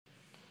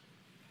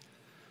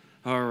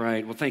All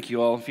right, well, thank you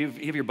all. If you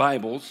have your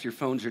Bibles, your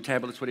phones, your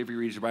tablets, whatever you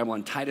read, your Bible,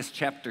 on Titus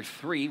chapter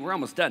 3, we're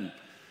almost done.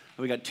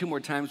 We got 2 more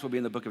times, we'll be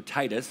in the book of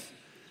Titus.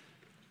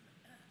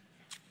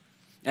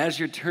 As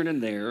you're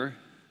turning there,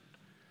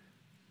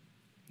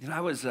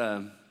 I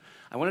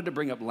wanted to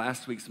bring up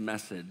last week's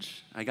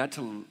message. I got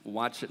to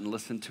watch it and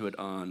listen to it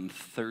on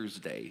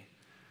Thursday.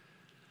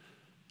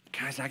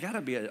 Guys, I gotta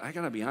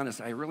be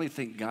honest, I really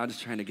think God's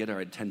trying to get our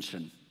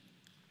attention.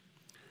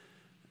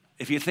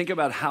 If you think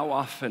about how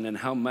often and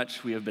how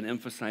much we have been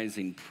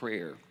emphasizing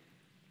prayer,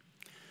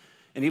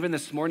 and even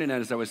this morning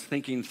as I was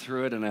thinking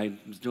through it and I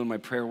was doing my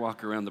prayer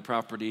walk around the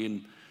property,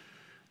 and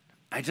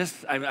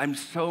I'm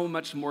so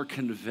much more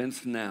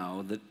convinced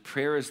now that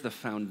prayer is the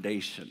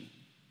foundation.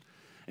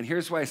 And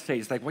here's why I say,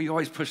 it's like, well, you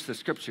always push the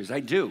scriptures. I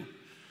do.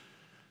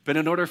 But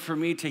in order for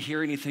me to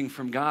hear anything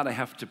from God, I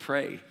have to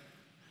pray.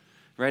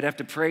 Right? I have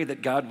to pray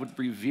that God would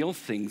reveal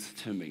things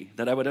to me,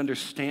 that I would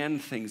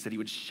understand things, that he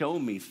would show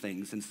me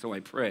things, and so I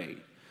pray.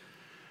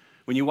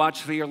 When you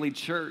watch the early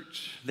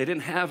church, they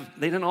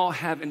didn't all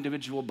have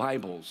individual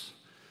Bibles.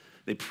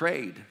 They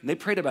prayed. And they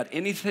prayed about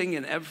anything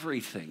and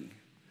everything.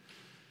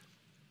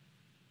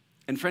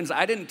 And friends,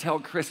 I didn't tell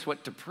Chris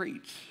what to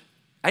preach.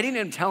 I didn't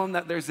even tell him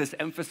that there's this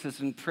emphasis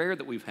in prayer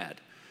that we've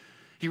had.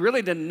 He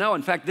really didn't know.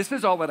 In fact, this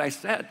is all that I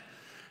said.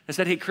 I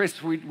said, hey,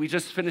 Chris, we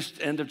just finished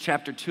the end of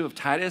chapter 2 of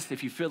Titus.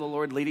 If you feel the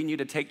Lord leading you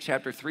to take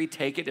chapter 3,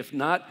 take it. If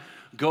not,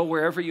 go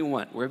wherever you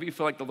want, wherever you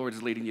feel like the Lord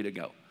is leading you to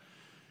go.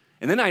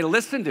 And then I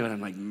listened to it.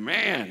 I'm like,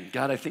 man,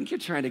 God, I think you're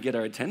trying to get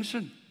our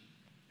attention.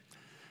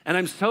 And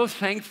I'm so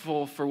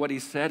thankful for what he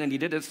said, and he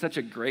did it in such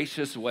a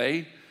gracious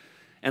way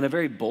and a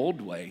very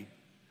bold way,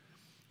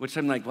 which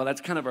I'm like, well,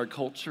 that's kind of our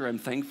culture. I'm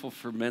thankful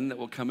for men that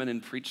will come in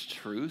and preach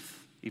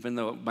truth, even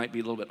though it might be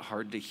a little bit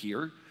hard to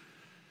hear.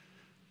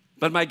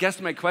 But my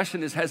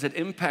question is, has it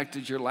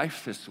impacted your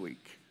life this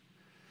week?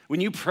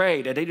 When you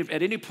prayed, at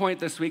any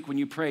point this week when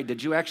you prayed,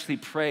 did you actually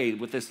pray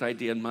with this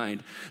idea in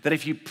mind? That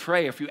if you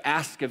pray, if you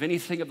ask of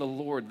anything of the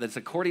Lord that's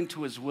according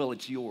to his will,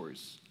 it's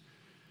yours.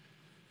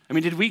 I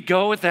mean, did we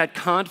go with that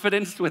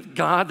confidence with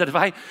God that if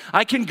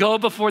I can go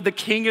before the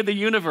King of the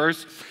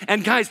universe,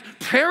 and guys,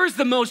 prayer is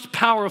the most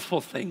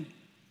powerful thing.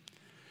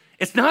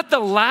 It's not the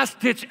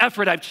last-ditch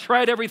effort, I've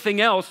tried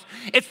everything else.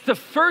 It's the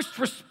first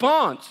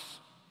response.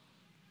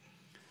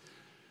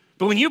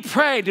 But when you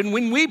prayed and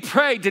when we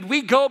prayed, did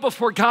we go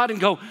before God and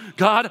go,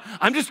 God,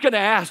 I'm just gonna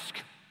ask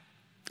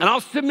and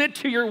I'll submit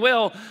to your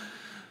will.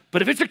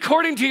 But if it's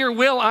according to your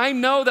will, I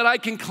know that I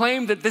can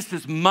claim that this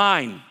is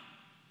mine,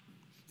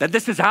 that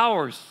this is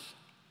ours.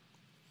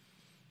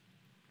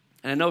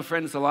 And I know,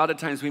 friends, a lot of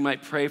times we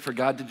might pray for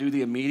God to do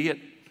the immediate.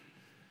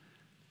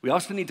 We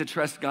also need to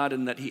trust God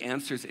in that he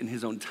answers in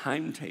his own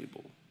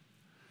timetable.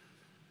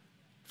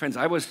 Friends,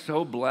 I was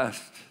so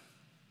blessed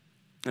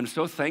and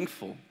so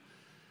thankful.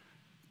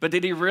 But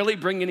did he really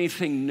bring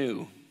anything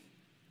new?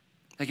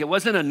 Like, it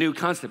wasn't a new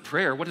concept.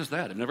 Prayer, what is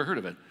that? I've never heard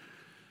of it.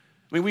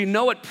 I mean, we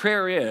know what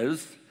prayer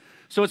is,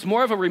 so it's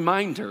more of a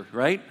reminder,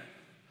 right?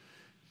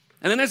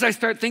 And then as I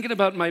start thinking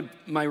about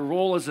my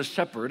role as a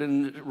shepherd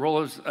and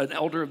role as an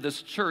elder of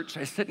this church,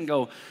 I sit and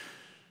go,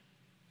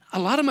 a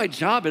lot of my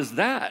job is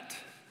that.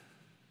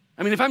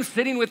 I mean, if I'm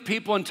sitting with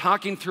people and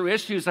talking through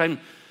issues, I'm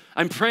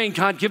praying,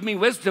 God, give me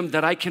wisdom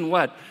that I can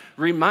what?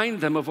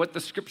 Remind them of what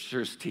the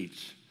scriptures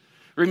teach.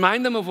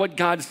 Remind them of what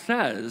God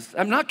says.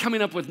 I'm not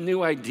coming up with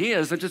new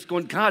ideas. I'm just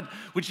going, God,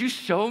 would you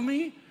show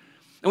me?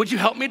 And would you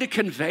help me to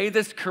convey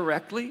this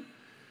correctly?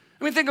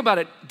 I mean, think about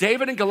it.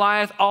 David and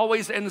Goliath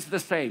always ends the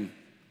same,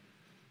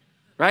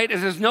 right?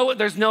 There's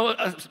no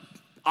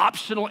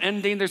optional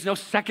ending. There's no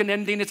second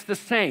ending. It's the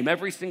same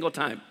every single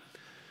time.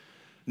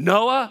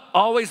 Noah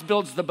always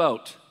builds the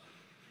boat.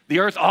 The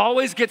earth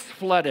always gets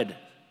flooded,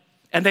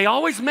 and they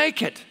always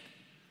make it.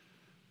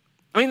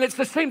 I mean, it's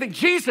the same thing.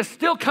 Jesus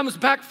still comes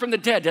back from the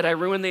dead. Did I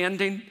ruin the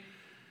ending?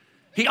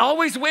 He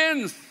always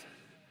wins.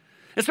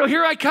 And so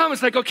here I come.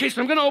 It's like, okay,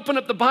 so I'm going to open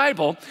up the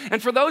Bible.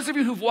 And for those of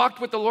you who've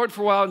walked with the Lord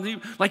for a while, and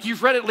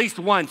you've read at least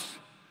once,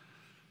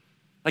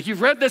 like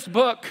you've read this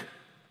book,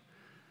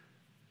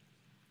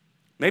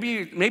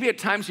 maybe at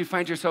times you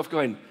find yourself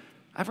going,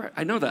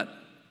 I know that.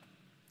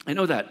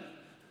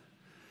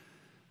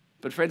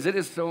 But friends, it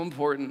is so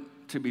important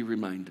to be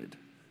reminded.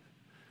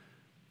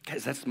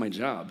 Guys, that's my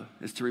job,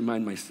 is to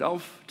remind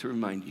myself, to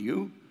remind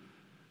you,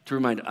 to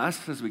remind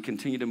us as we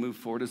continue to move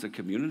forward as a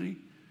community.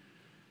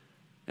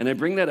 And I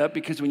bring that up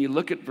because when you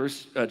look at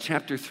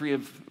chapter 3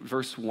 of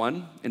verse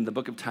 1 in the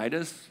book of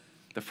Titus,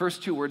 the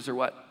first 2 words are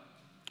what?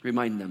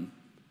 Remind them.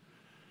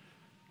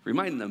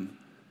 Remind them.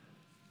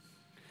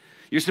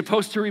 You're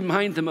supposed to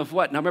remind them of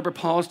what? Now remember,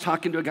 Paul's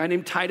talking to a guy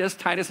named Titus.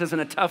 Titus is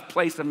in a tough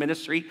place of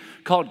ministry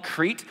called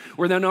Crete,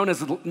 where they're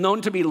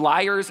known to be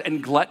liars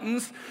and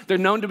gluttons. They're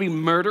known to be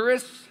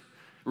murderous,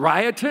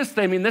 riotous.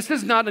 I mean, this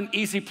is not an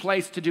easy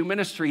place to do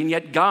ministry, and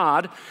yet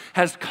God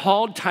has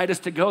called Titus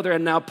to go there.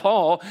 And now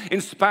Paul,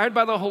 inspired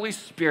by the Holy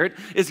Spirit,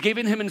 is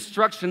giving him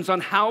instructions on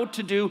how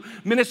to do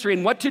ministry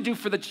and what to do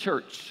for the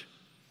church.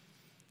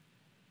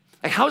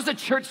 Like, how's the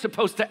church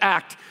supposed to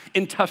act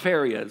in tough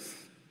areas?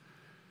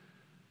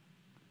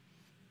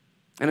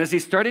 And as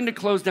he's starting to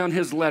close down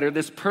his letter,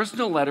 this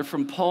personal letter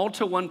from Paul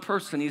to one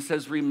person, he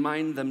says,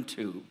 remind them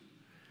to.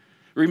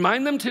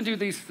 Remind them to do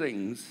these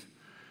things.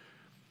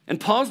 And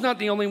Paul's not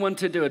the only one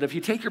to do it. If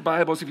you take your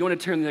Bibles, if you want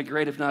to turn, they're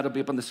great. If not, it'll be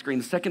up on the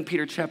screen. 2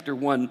 Peter chapter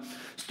 1,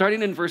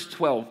 starting in verse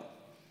 12.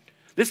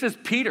 This is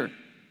Peter.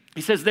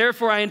 He says,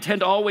 therefore, I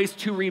intend always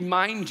to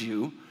remind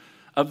you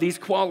of these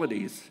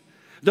qualities,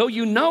 though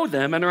you know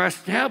them and are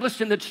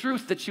established in the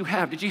truth that you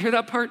have. Did you hear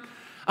that part?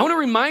 I want to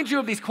remind you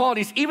of these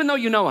qualities, even though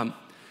you know them.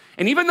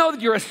 And even though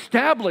you're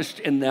established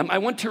in them, I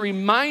want to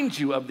remind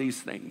you of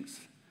these things.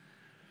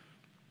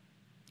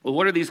 Well,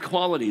 what are these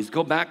qualities?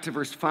 Go back to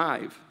verse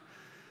 5.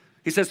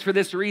 He says, for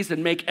this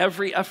reason, make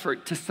every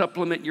effort to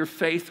supplement your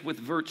faith with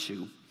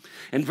virtue,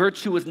 and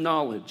virtue with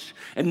knowledge,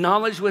 and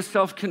knowledge with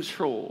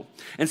self-control,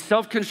 and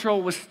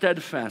self-control with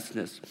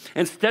steadfastness,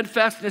 and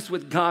steadfastness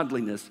with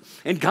godliness,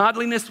 and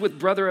godliness with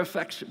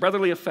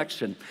brotherly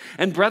affection,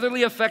 and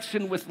brotherly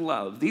affection with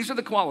love. These are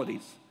the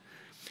qualities.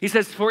 He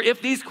says, for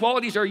if these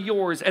qualities are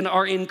yours and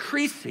are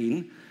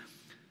increasing,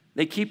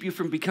 they keep you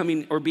from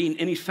becoming or being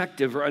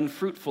ineffective or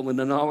unfruitful in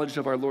the knowledge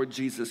of our Lord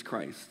Jesus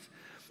Christ.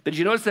 Did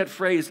you notice that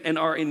phrase, and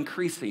are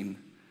increasing?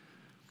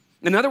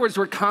 In other words,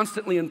 we're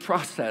constantly in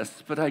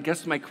process, but I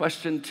guess my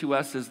question to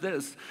us is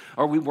this: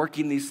 are we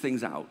working these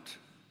things out?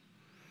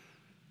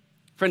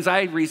 Friends,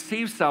 I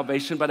received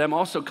salvation, but I'm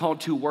also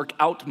called to work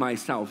out my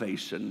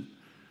salvation.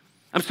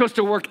 I'm supposed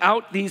to work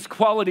out these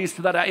qualities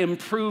so that I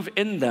improve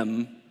in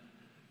them.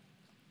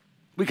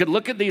 We could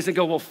look at these and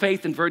go, well,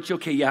 faith and virtue,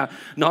 okay, yeah.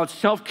 Knowledge,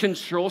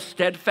 self-control,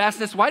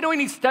 steadfastness. Why do we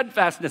need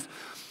steadfastness?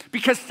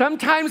 Because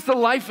sometimes the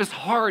life is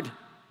hard.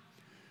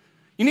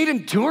 You need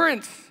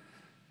endurance.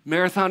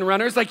 Marathon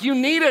runners, like you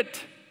need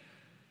it.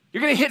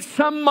 You're gonna hit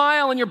some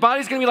mile and your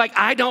body's gonna be like,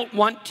 I don't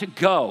want to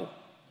go.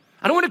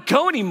 I don't want to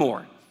go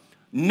anymore.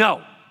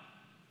 No.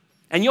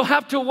 And you'll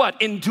have to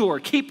what? Endure,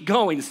 keep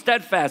going,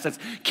 steadfast,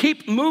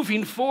 keep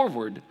moving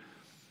forward.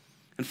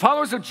 And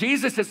followers of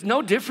Jesus, it's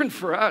no different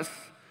for us.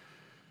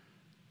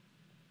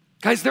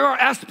 Guys, there are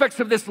aspects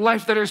of this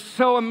life that are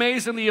so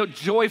amazingly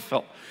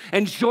joyful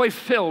and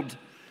joy-filled.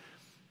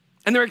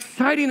 And they're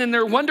exciting and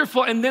they're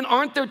wonderful. And then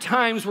aren't there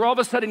times where all of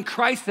a sudden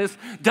crisis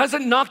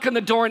doesn't knock on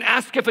the door and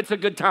ask if it's a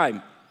good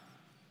time?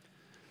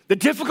 The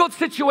difficult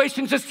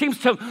situation just seems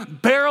to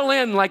barrel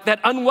in like that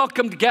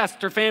unwelcomed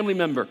guest or family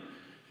member.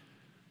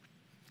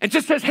 It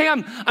just says, hey,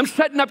 I'm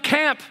setting up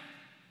camp.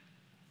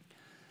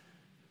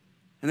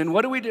 And then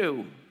what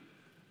do?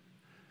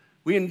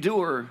 We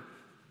endure.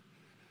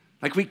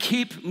 Like we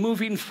keep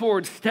moving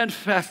forward,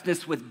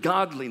 steadfastness with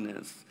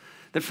godliness.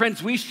 That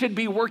friends, we should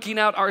be working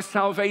out our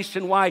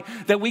salvation. Why?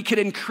 That we could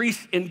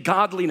increase in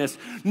godliness.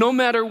 No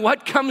matter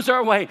what comes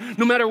our way,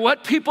 no matter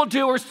what people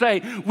do or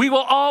say, we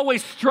will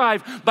always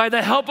strive by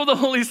the help of the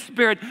Holy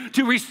Spirit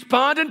to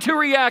respond and to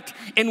react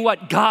in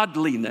what?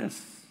 Godliness.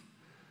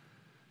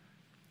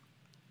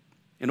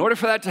 In order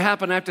for that to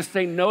happen, I have to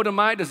say no to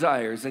my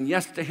desires and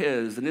yes to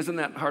His. And isn't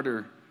that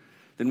harder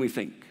than we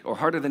think, or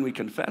harder than we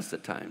confess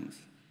at times?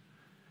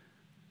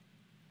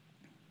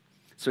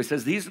 So he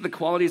says, these are the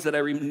qualities that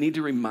I need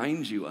to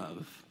remind you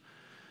of.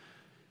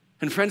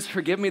 And friends,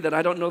 forgive me that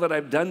I don't know that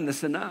I've done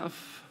this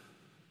enough.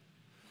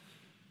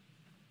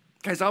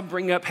 Guys, I'll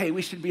bring up, hey,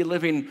 we should be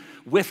living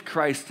with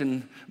Christ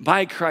and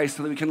by Christ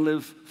so that we can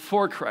live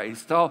for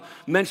Christ. I'll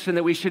mention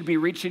that we should be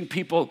reaching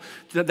people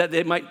that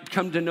they might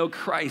come to know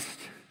Christ.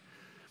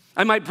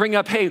 I might bring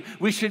up, hey,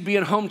 we should be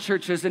in home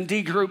churches and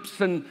D groups.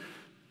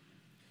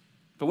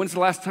 But when's the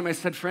last time I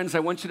said, friends,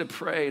 I want you to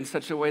pray in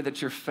such a way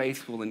that your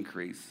faith will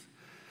increase,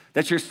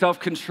 that your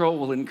self-control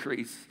will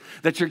increase,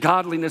 that your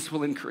godliness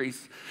will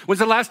increase? When's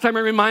the last time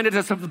I reminded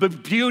us of the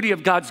beauty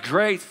of God's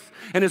grace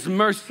and His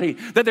mercy,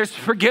 that there's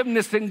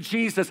forgiveness in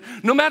Jesus,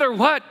 no matter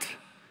what?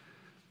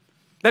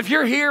 If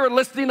you're here or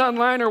listening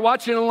online or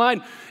watching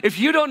online, if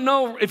you don't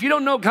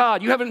know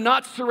God, you haven't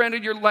not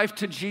surrendered your life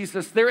to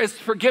Jesus, there is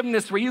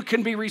forgiveness where you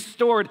can be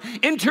restored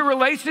into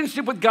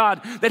relationship with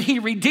God, that He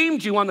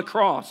redeemed you on the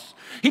cross.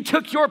 He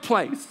took your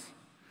place.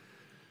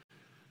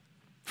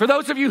 For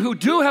those of you who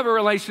do have a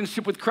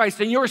relationship with Christ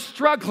and you're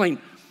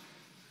struggling,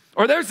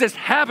 or there's this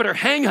habit or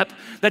hang-up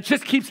that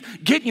just keeps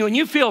getting you and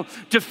you feel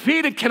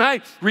defeated, can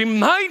I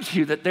remind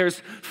you that there's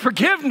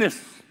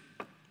forgiveness?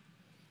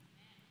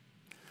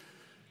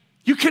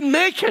 You can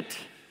make it.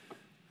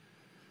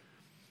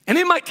 And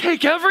it might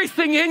take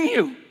everything in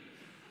you.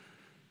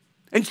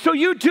 And so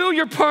you do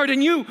your part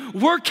and you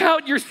work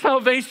out your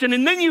salvation,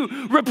 and then you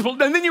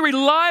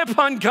rely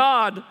upon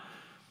God.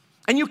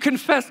 And you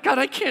confess, God,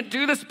 I can't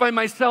do this by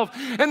myself.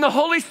 And the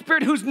Holy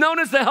Spirit, who's known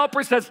as the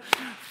helper, says,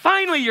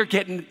 finally you're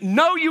getting,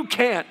 no, you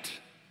can't.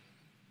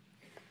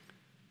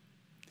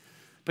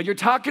 But you're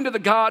talking to the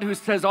God who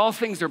says all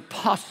things are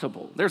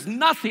possible. There's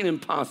nothing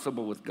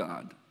impossible with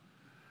God.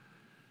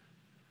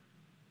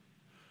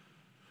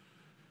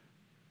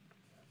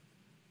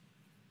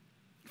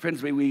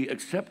 Friends, may we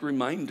accept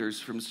reminders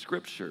from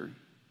Scripture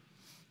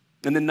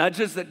and the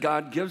nudges that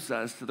God gives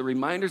us, the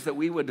reminders that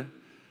we would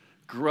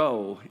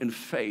grow in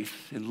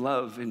faith, in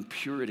love, in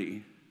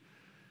purity,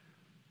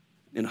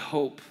 in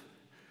hope,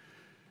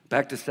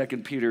 Back to 2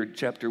 Peter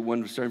chapter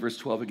 1, starting verse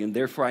 12 again.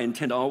 Therefore, I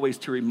intend always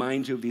to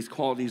remind you of these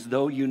qualities,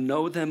 though you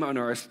know them and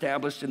are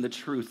established in the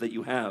truth that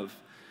you have.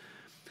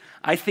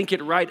 I think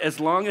it right, as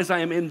long as I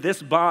am in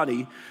this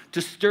body,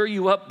 to stir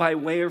you up by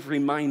way of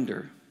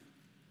reminder,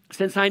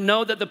 since I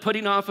know that the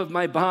putting off of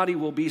my body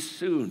will be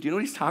soon. Do you know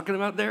what he's talking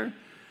about there?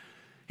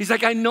 He's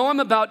like, I know I'm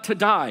about to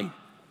die.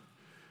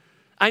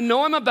 I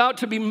know I'm about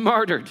to be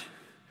martyred.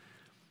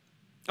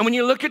 And when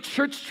you look at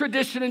church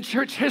tradition and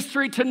church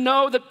history, to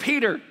know that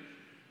Peter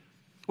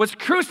was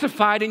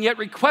crucified and yet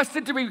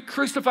requested to be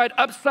crucified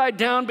upside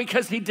down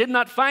because he did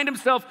not find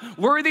himself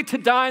worthy to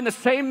die in the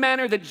same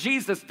manner that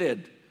Jesus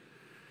did.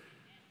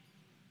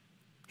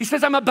 He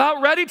says, I'm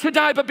about ready to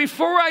die, but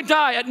before I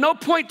die, at no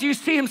point do you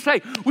see him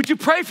say, would you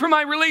pray for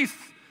my release?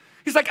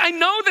 He's like, I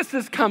know this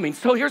is coming,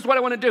 so here's what I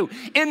want to do.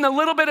 In the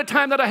little bit of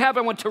time that I have,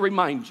 I want to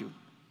remind you.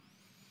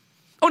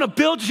 I want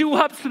to build you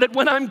up so that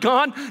when I'm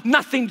gone,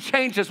 nothing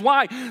changes.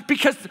 Why?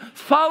 Because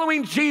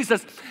following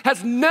Jesus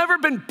has never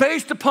been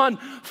based upon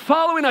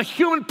following a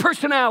human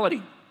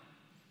personality.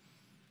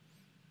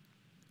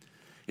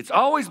 It's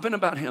always been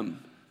about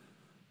him.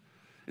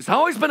 It's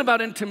always been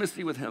about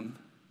intimacy with him.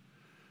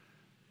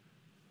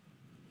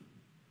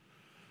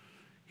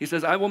 He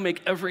says, I will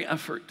make every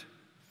effort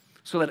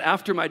so that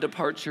after my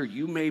departure,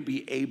 you may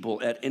be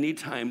able at any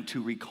time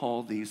to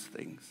recall these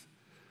things.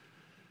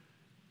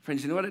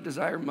 Friends, you know what I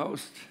desire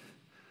most?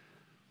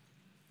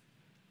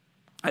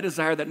 I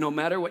desire that no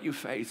matter what you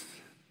face,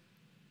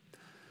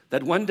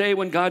 that one day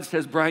when God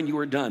says, Brian, you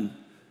are done,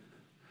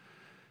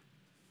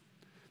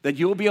 that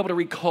you'll be able to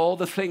recall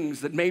the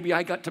things that maybe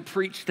I got to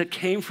preach that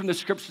came from the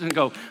scriptures and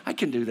go, I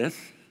can do this.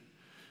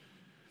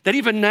 That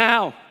even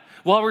now,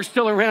 while we're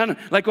still around,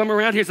 like when we're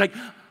around here, it's like,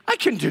 I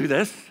can do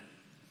this.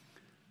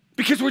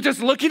 Because we're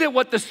just looking at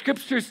what the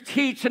scriptures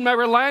teach, and my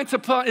reliance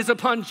is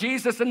upon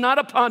Jesus and not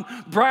upon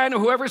Brian or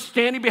whoever's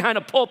standing behind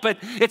a pulpit.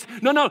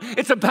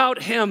 It's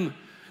about him,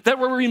 that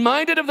we're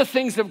reminded of the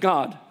things of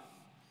God.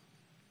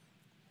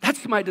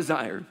 That's my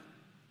desire.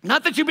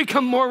 Not that you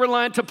become more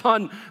reliant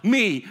upon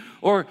me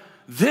or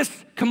this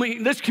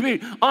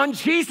community. On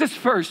Jesus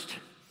first,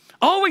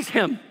 always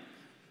him.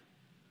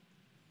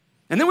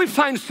 And then we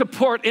find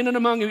support in and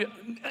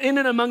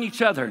among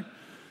each other.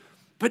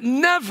 But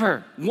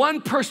never one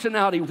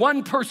personality,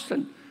 one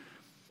person.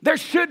 There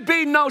should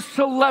be no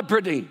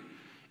celebrity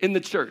in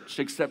the church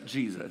except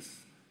Jesus.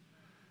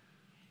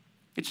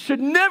 It should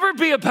never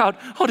be about,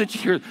 oh, did you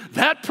hear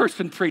that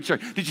person preach? Or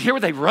did you hear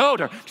what they wrote?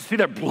 Or did you see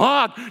their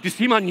blog? Did you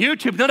see them on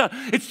YouTube? No,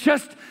 it's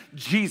just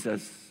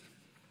Jesus.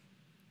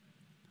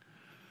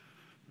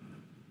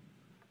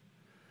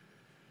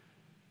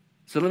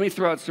 So let me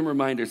throw out some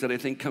reminders that I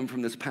think come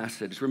from this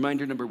passage.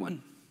 Reminder number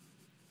one.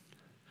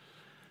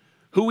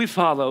 Who we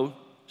follow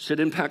should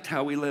impact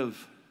how we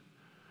live.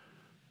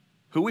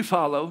 Who we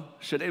follow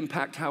should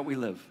impact how we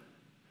live.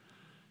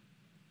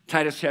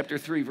 Titus chapter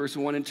 3, verse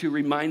 1 and 2,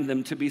 remind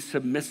them to be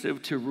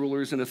submissive to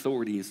rulers and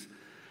authorities,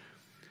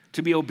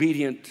 to be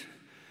obedient,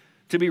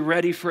 to be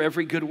ready for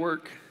every good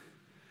work,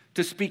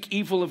 to speak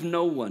evil of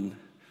no one,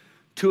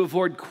 to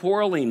avoid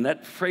quarreling.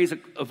 That phrase,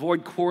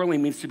 avoid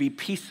quarreling, means to be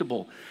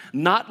peaceable,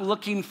 not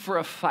looking for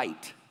a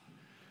fight.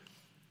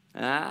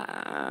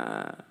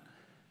 Some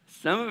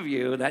of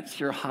you, that's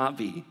your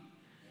hobby.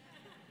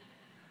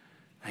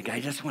 Like,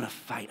 I just want to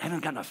fight. I haven't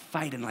gotten a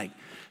fight in like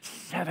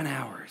 7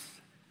 hours.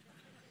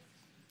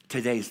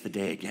 Today's the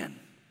day again.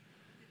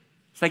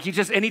 It's like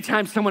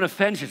anytime someone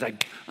offends you, it's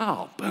like,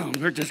 oh, boom,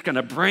 you're just going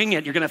to bring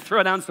it. You're going to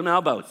throw down some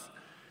elbows.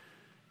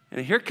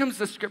 And here comes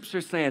the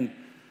scripture saying,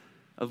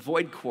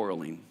 avoid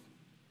quarreling.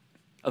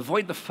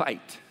 Avoid the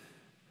fight.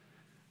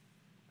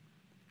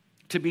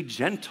 To be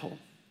gentle.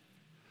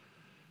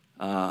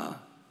 Real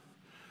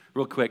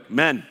quick,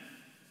 men.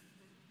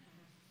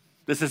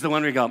 This is the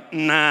one where you go,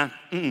 I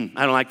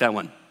don't like that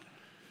one.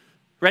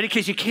 Right?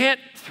 Because you can't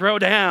throw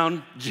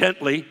down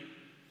gently.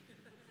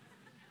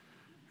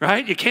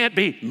 Right? You can't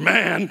be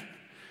man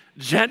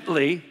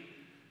gently.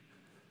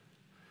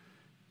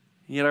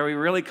 Yet are we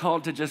really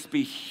called to just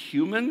be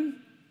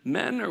human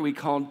men, or are we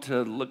called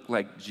to look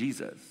like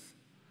Jesus?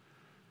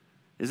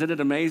 Isn't it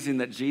amazing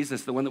that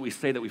Jesus, the one that we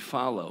say that we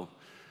follow,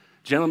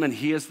 gentlemen,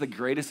 he is the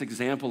greatest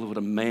example of what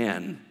a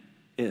man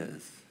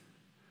is.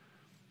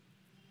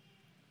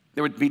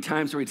 There would be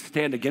times where he'd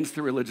stand against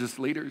the religious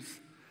leaders,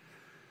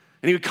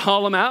 and he would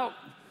call them out.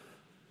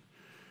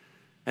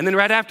 And then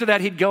right after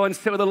that, he'd go and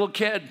sit with a little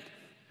kid, and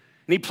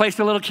he'd place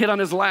a little kid on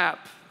his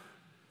lap.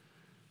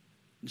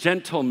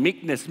 Gentle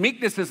meekness.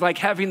 Meekness is like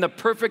having the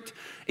perfect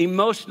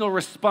emotional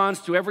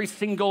response to every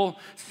single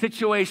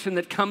situation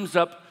that comes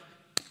up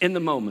in the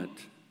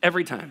moment,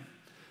 every time.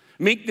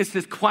 Meekness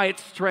is quiet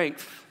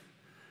strength,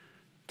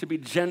 to be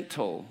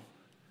gentle.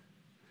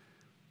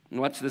 And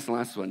watch this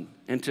last one.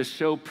 And to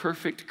show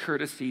perfect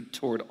courtesy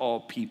toward all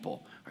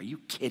people. Are you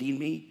kidding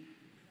me?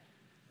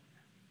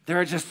 There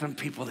are just some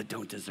people that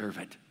don't deserve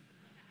it.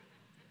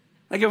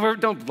 Like,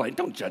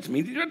 don't judge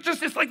me.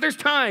 It's like there's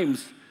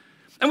times.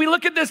 And we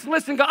look at this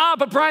list and go,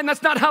 but Brian,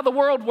 that's not how the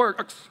world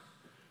works.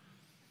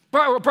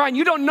 Brian,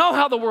 you don't know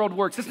how the world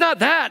works. It's not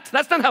that.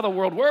 That's not how the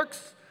world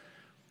works.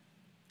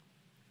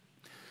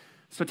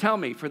 So tell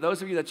me, for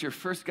those of you that's your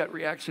first gut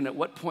reaction, at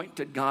what point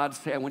did God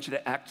say, I want you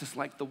to act just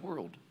like the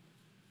world?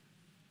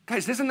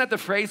 Guys, isn't that the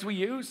phrase we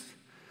use?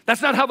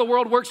 That's not how the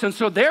world works. And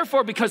so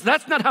therefore, because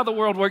that's not how the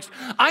world works,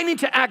 I need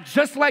to act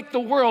just like the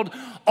world,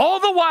 all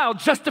the while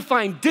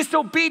justifying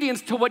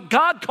disobedience to what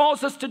God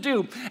calls us to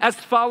do as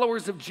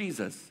followers of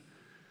Jesus.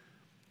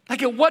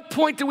 Like, at what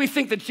point do we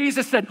think that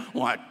Jesus said,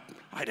 well,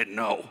 I didn't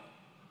know.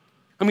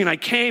 I mean, I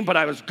came, but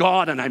I was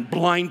God and I'm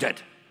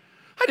blinded.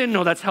 I didn't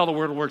know that's how the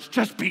world works.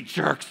 Just be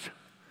jerks.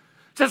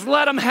 Just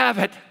let them have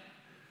it.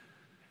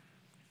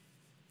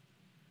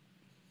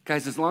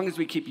 Guys, as long as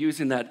we keep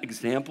using that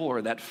example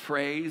or that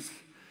phrase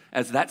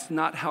as that's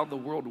not how the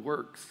world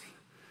works,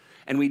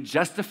 and we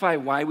justify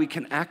why we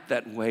can act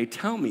that way,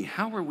 tell me,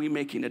 how are we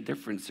making a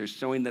difference or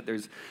showing that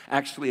there's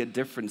actually a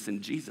difference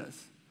in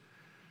Jesus?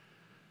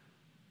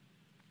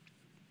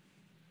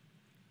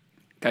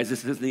 Guys,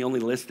 this isn't the only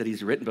list that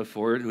he's written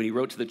before. When he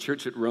wrote to the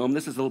church at Rome,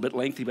 this is a little bit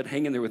lengthy, but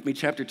hang in there with me.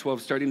 Chapter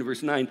 12, starting in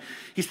verse 9,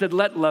 he said,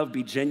 let love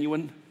be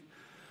genuine.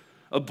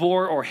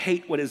 Abhor or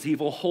hate what is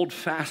evil. Hold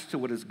fast to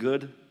what is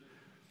good.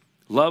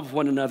 Love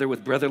one another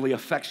with brotherly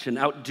affection.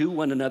 Outdo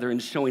one another in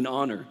showing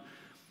honor.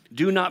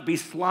 Do not be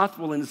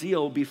slothful in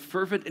zeal. Be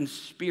fervent in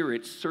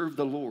spirit. Serve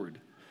the Lord.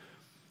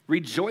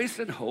 Rejoice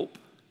in hope.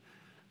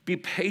 Be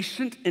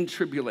patient in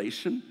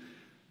tribulation.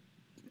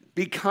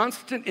 Be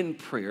constant in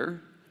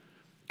prayer.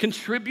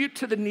 Contribute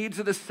to the needs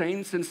of the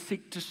saints and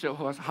seek to show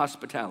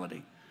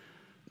hospitality.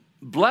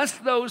 Bless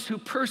those who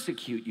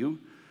persecute you.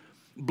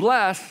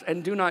 Bless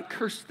and do not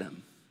curse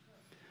them.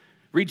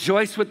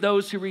 Rejoice with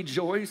those who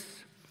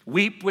rejoice.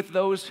 Weep with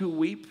those who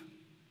weep.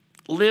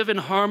 Live in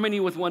harmony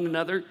with one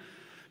another.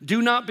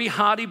 Do not be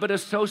haughty, but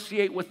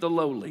associate with the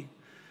lowly.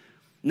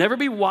 Never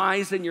be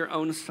wise in your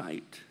own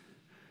sight.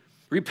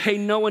 Repay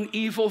no one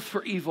evil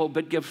for evil,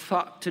 but give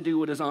thought to do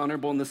what is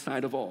honorable in the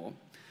sight of all.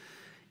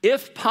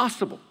 If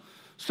possible,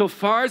 so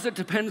far as it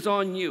depends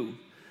on you,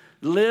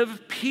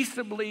 live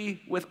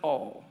peaceably with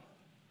all.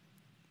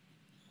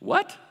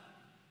 What?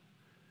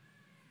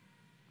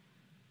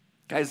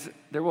 Guys,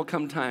 there will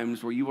come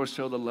times where you will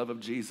show the love of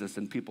Jesus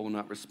and people will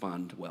not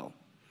respond well.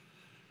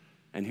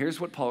 And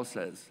here's what Paul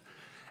says.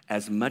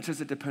 As much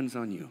as it depends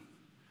on you,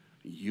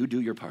 you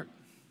do your part.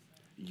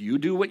 You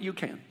do what you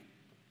can.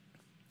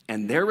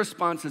 And their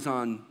response is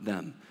on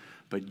them.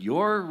 But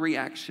your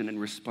reaction and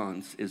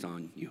response is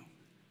on you.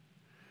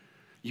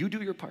 You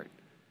do your part.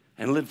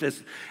 And live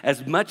this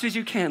as much as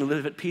you can.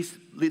 Live at peace,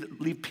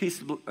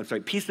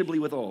 peaceably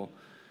with all.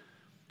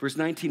 Verse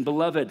 19,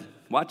 beloved,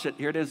 watch it,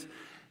 here it is.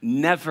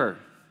 Never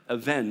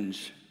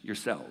avenge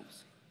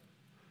yourselves.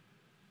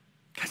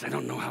 Guys, I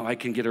don't know how I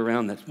can get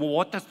around this. Well,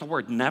 what does the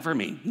word never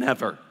mean?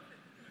 Never.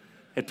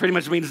 It pretty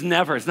much means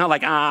never. It's not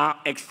like,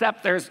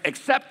 except there's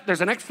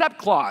an except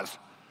clause.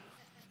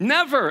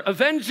 Never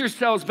avenge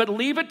yourselves, but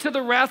leave it to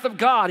the wrath of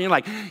God. And you're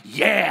like,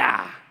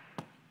 yeah.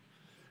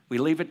 We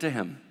leave it to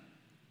him.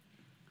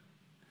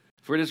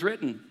 For it is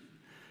written,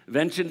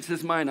 vengeance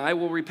is mine, I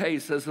will repay,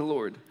 says the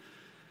Lord.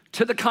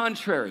 To the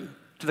contrary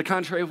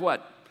of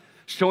what?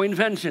 Showing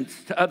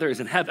vengeance to others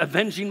and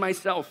avenging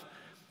myself.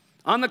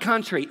 On the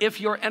contrary,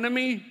 if your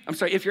enemy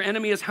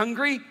is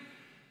hungry,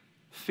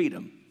 feed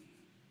him.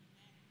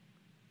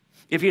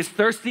 If he is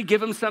thirsty,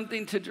 give him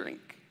something to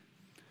drink.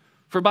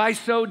 For by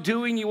so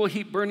doing, you will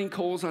heap burning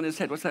coals on his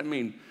head. What's that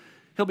mean?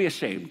 He'll be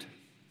ashamed.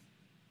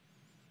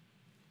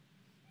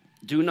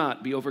 Do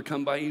not be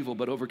overcome by evil,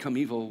 but overcome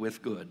evil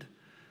with good.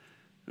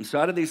 And so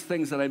out of these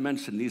things that I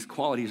mentioned, these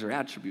qualities or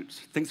attributes,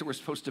 things that we're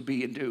supposed to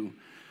be and do,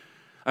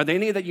 are there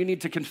any that you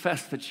need to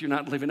confess that you're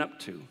not living up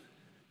to?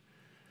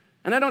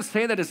 And I don't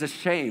say that as a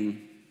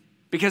shame,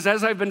 because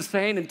as I've been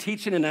saying and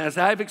teaching and as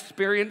I've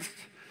experienced,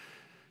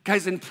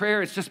 guys, in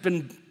prayer, it's just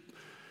been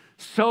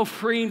so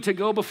freeing to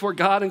go before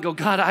God and go,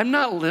 God, I'm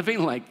not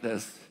living like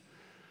this.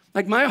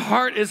 Like, my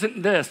heart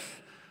isn't this.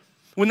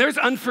 When there's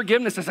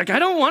unforgiveness, it's like, I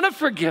don't want to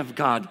forgive,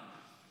 God.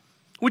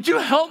 Would you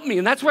help me?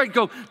 And that's where I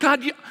go,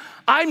 God,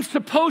 I'm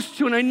supposed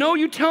to, and I know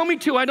you tell me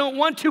to, I don't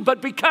want to,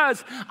 but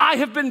because I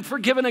have been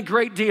forgiven a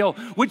great deal,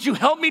 would you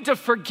help me to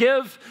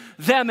forgive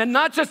them? And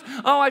not just,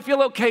 oh, I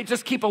feel okay,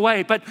 just keep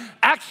away, but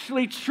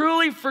actually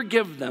truly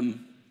forgive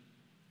them.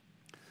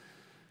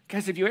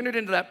 Guys, if you entered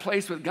into that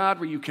place with God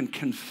where you can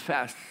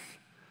confess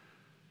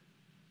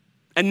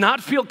and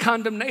not feel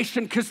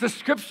condemnation, because the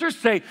scriptures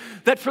say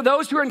that for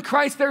those who are in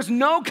Christ, there's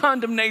no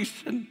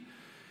condemnation.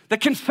 The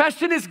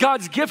confession is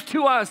God's gift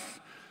to us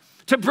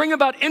to bring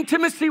about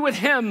intimacy with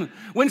him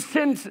when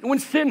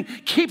sin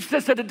keeps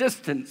us at a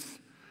distance.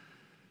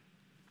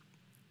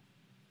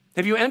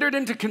 Have you entered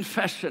into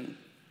confession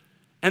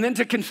and then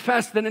to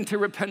confess, then into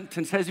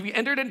repentance? Have you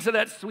entered into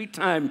that sweet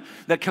time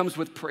that comes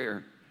with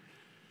prayer?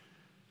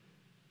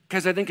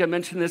 Guys, I think I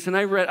mentioned this, and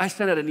I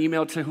sent out an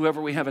email to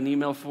whoever we have an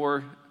email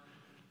for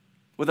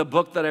with a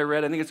book that I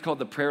read. I think it's called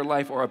The Prayer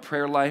Life or A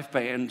Prayer Life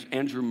by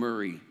Andrew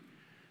Murray.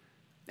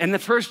 And the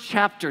first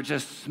chapter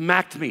just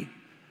smacked me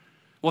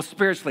Well,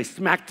 spiritually,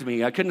 smacked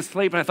me. I couldn't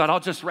sleep, and I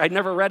thought, I'd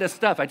never read his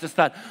stuff. I just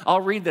thought,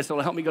 I'll read this.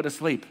 It'll help me go to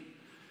sleep.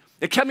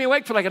 It kept me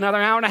awake for like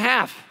another hour and a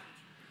half.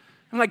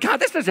 I'm like, God,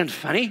 this isn't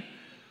funny.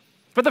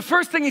 But the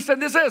first thing he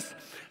said is this: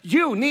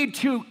 you need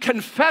to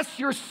confess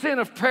your sin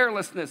of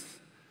prayerlessness.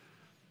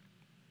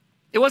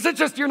 It wasn't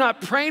just you're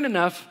not praying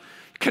enough,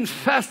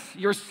 confess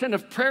your sin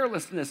of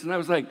prayerlessness. And I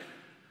was like,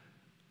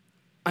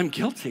 I'm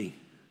guilty.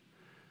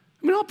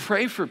 I mean, I'll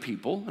pray for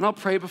people, and I'll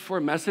pray before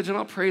a message, and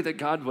I'll pray that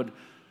God would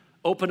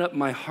open up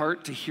my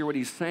heart to hear what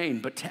he's saying,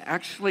 but to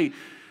actually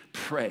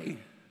pray.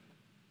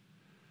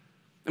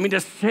 I mean,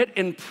 to sit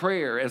in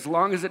prayer as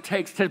long as it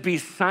takes, to be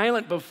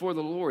silent before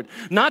the Lord.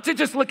 Not to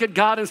just look at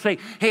God and say,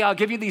 hey, I'll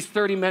give you these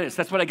 30 minutes.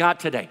 That's what I got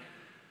today.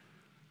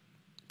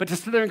 But to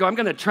sit there and go, I'm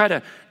going to try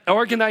to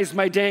organize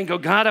my day and go,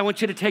 God, I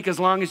want you to take as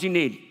long as you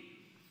need.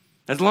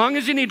 As long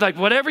as you need, like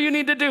whatever you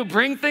need to do,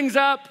 bring things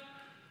up.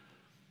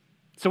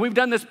 So we've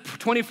done this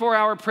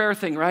 24-hour prayer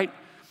thing, right?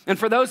 And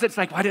for those that's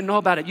like, well, I didn't know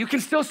about it, you can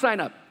still sign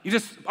up. You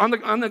just, on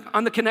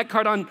the Connect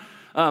card on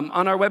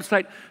our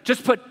website,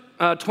 just put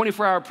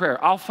 24-hour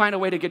prayer. I'll find a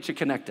way to get you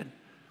connected.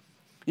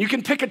 You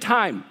can pick a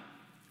time.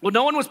 Well,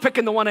 no one was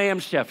picking the 1 a.m.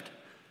 shift.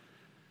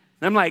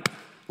 And I'm like,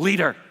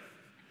 leader,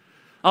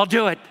 I'll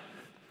do it.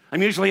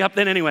 I'm usually up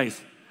then anyways.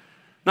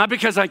 Not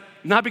because I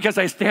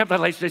stay up that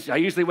late. I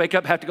usually wake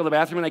up, have to go to the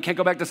bathroom, and I can't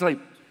go back to sleep.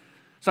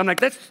 So I'm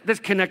like, let's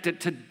connect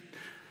it to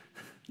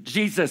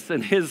Jesus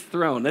and his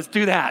throne. Let's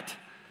do that.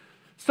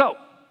 So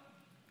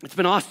it's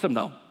been awesome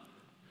though.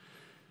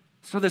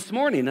 So this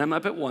morning I'm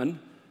up at 1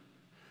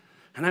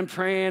 and I'm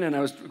praying, and I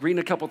was reading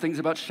a couple things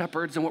about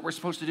shepherds and what we're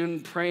supposed to do,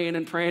 and praying.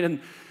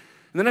 And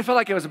then I felt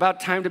like it was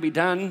about time to be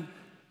done.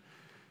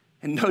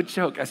 And no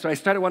joke, so I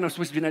started when I was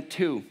supposed to be done at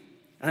 2.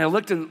 And I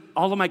looked and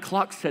all of my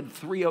clocks said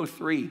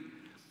 3:03.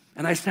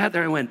 And I sat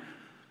there and went,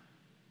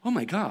 oh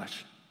my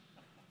gosh,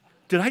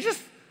 did I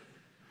just,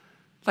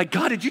 like,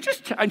 God, did you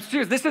just, I'm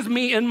serious, this is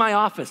me in my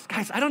office.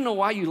 Guys, I don't know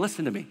why you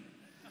listen to me.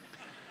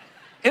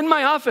 In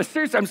my office,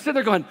 seriously, I'm sitting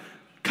there going,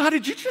 God,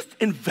 did you just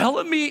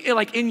envelop me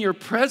in your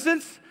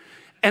presence?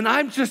 And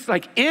I'm just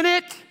like in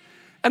it.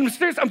 And I'm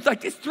serious, I'm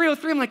like, it's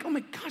 3:03. I'm like, oh my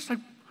gosh,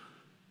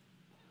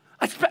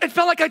 it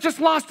felt like I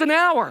just lost an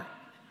hour.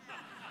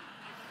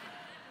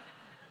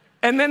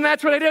 And then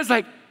that's what it is,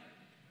 like,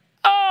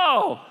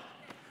 oh,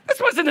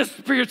 this wasn't a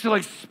spiritual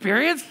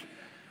experience.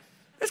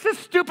 This is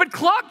a stupid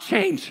clock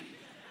change.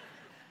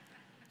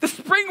 The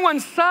spring one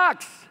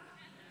sucks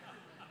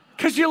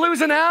because you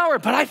lose an hour.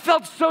 But I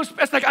felt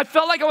I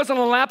felt like I was on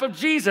the lap of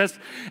Jesus,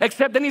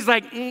 except then he's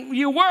like,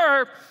 you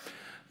were,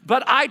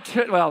 but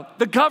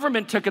the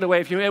government took it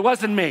away from you. It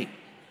wasn't me.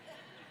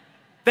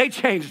 They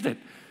changed it.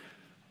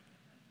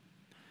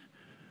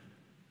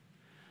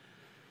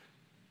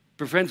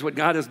 But friends, what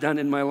God has done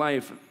in my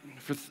life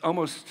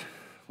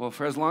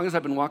for as long as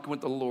I've been walking with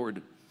the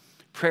Lord,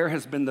 prayer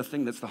has been the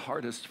thing that's the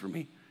hardest for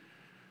me.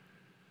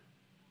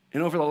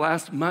 And over the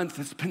last month,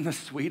 it's been the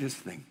sweetest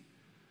thing.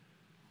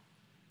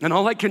 And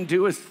all I can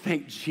do is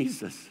thank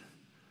Jesus.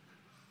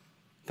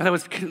 That I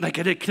was like,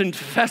 I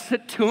confess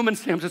it to him and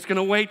say, I'm just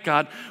gonna wait,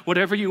 God,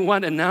 whatever you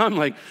want. And now I'm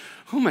like,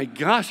 oh my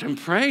gosh, I'm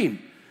praying.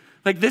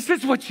 Like, this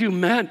is what you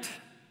meant.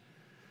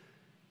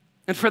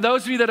 And for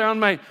those of you that are on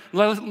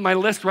my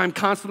list where I'm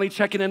constantly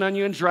checking in on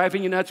you and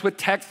driving you nuts with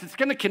texts, it's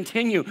gonna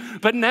continue.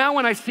 But now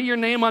when I see your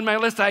name on my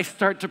list, I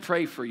start to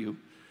pray for you.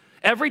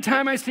 Every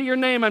time I see your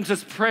name, I'm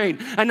just praying.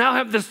 I now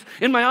have this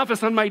in my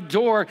office on my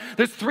door.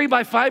 There's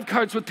 3x5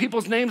 cards with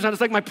people's names on it.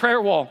 It's like my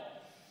prayer wall.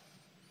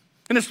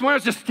 And this morning I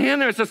was just standing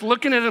there, I was just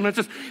looking at them. I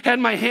just had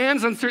my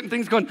hands on certain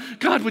things going,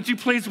 God, would you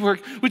please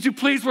work? Would you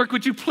please work?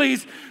 Would you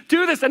please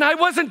do this? And I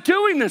wasn't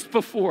doing this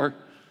before.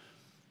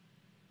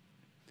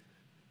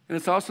 And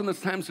it's also in those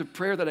times of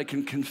prayer that I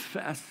can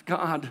confess,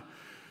 God,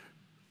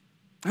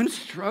 I'm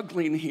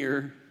struggling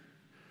here,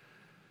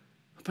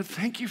 but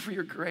thank you for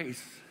your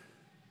grace.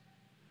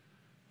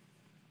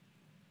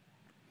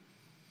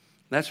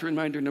 That's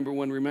reminder number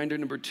 1. Reminder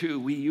number 2,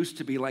 we used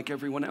to be like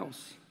everyone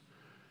else.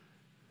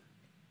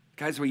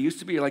 Guys, we used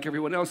to be like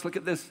everyone else. Look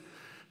at this,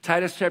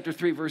 Titus chapter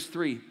 3, verse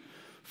 3.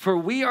 For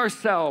we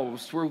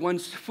ourselves were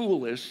once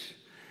foolish,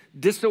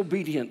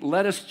 disobedient,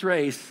 led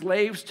astray,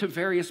 slaves to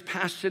various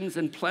passions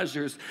and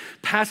pleasures,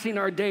 passing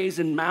our days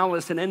in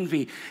malice and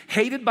envy,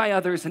 hated by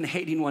others and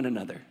hating one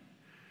another.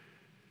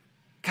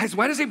 Guys,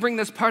 why does he bring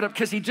this part up?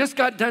 Because he just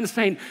got done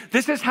saying,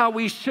 this is how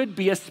we should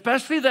be,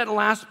 especially that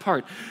last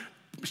part.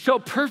 Show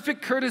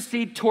perfect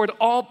courtesy toward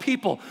all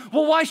people.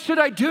 Well, why should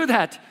I do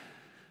that?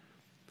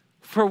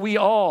 For we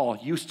all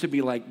used to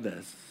be like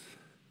this.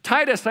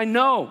 Titus, I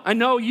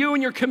know you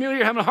and your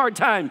community are having a hard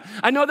time.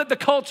 I know that the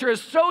culture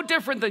is so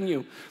different than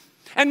you.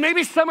 And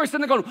maybe some are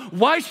sitting there going,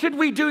 why should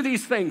we do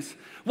these things?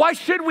 Why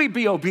should we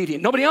be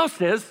obedient? Nobody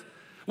else is.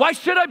 Why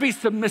should I be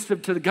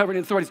submissive to the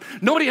governing authorities?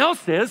 Nobody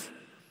else is.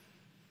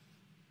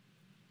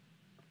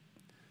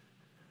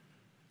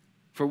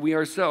 For we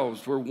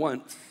ourselves were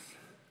once.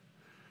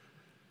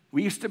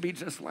 We used to be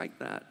just like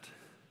that.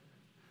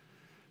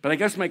 But I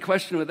guess my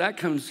question with that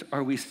comes,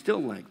 are we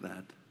still like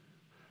that?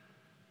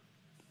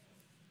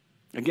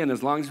 Again,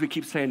 as long as we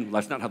keep saying, well,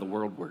 that's not how the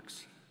world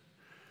works.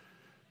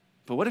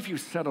 But what if you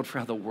settled for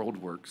how the world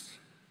works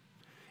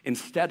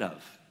instead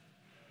of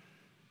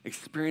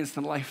experience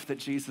the life that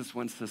Jesus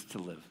wants us to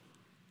live?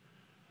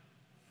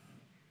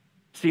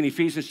 See, in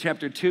Ephesians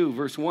chapter 2,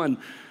 verse 1,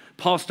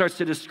 Paul starts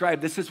to describe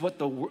this is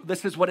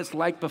what it's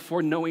like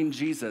before knowing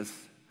Jesus.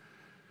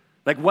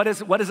 Like, what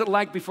is it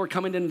like before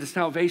coming into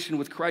salvation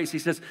with Christ? He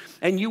says,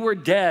 and you were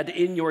dead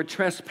in your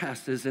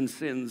trespasses and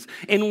sins,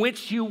 in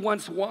which you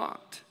once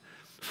walked,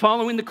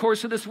 following the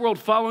course of this world,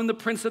 following the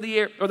prince of the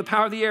air, or the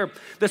power of the air,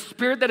 the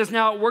spirit that is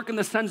now at work in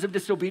the sons of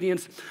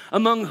disobedience,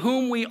 among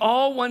whom we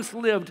all once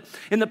lived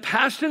in the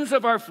passions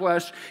of our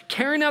flesh,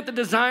 carrying out the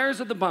desires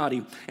of the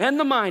body and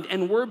the mind,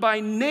 and were by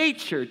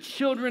nature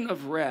children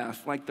of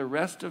wrath, like the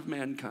rest of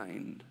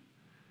mankind.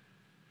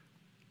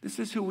 This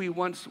is who we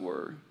once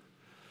were,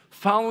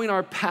 following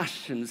our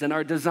passions and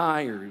our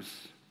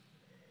desires.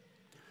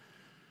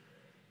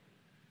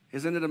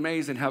 Isn't it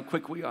amazing how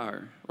quick we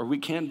are, or we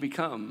can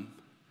become,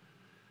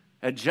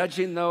 at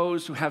judging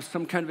those who have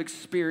some kind of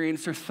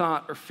experience or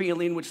thought or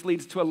feeling which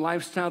leads to a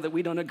lifestyle that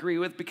we don't agree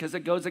with because it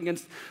goes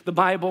against the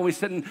Bible. We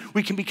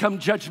can become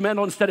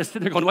judgmental instead of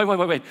sitting there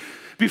going, wait.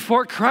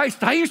 Before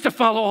Christ, I used to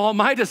follow all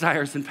my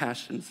desires and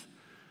passions.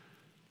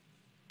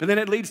 But then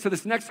it leads to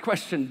this next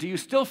question. Do you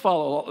still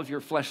follow all of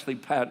your fleshly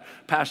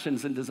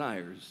passions and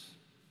desires?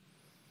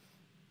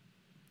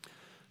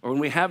 Or when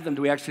we have them,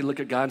 do we actually look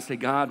at God and say,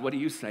 God, what do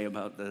you say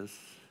about this?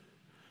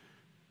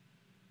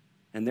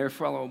 And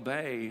therefore I'll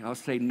obey. I'll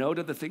say no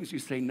to the things you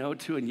say no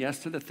to and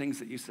yes to the things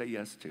that you say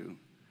yes to.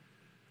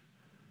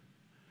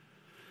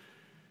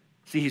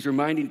 See, he's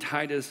reminding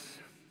Titus,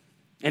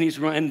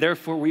 and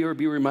therefore we will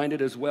be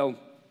reminded as well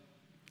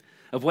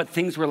of what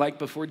things were like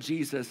before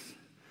Jesus.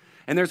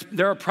 And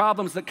there are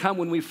problems that come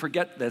when we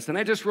forget this. And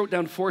I just wrote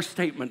down 4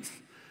 statements.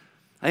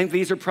 I think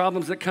these are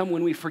problems that come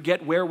when we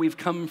forget where we've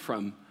come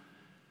from.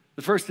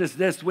 The first is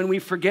this: when we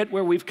forget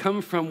where we've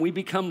come from, we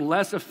become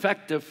less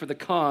effective for the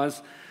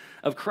cause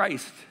of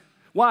Christ.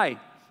 Why?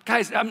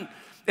 Guys,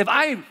 if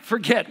I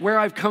forget where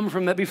I've come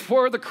from, that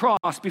before the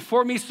cross,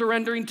 before me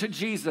surrendering to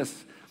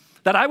Jesus,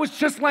 that I was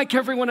just like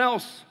everyone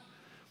else,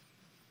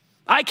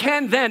 I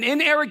can then,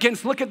 in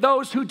arrogance, look at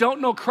those who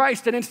don't know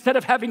Christ, and instead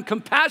of having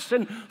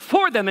compassion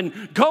for them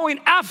and going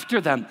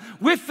after them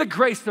with the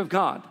grace of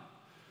God,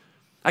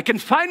 I can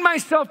find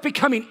myself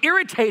becoming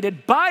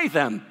irritated by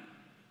them,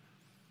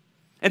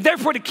 and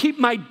therefore to keep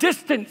my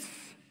distance,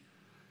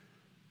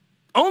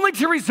 only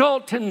to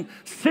result in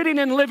sitting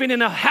and living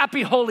in a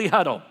happy, holy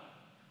huddle.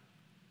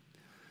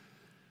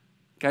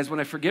 Guys, when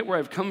I forget where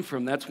I've come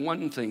from, that's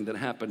one thing that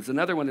happens.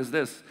 Another one is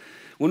this: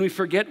 when we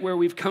forget where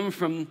we've come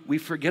from, we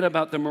forget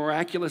about the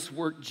miraculous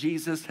work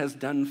Jesus has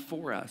done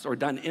for us, or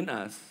done in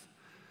us.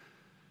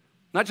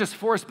 Not just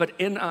for us, but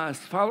in us.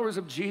 Followers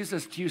of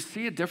Jesus, do you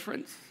see a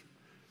difference?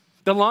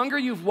 The longer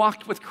you've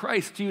walked with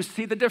Christ, do you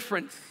see the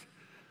difference?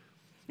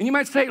 And you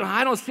might say, well,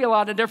 I don't see a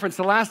lot of difference.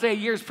 The last 8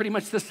 years, pretty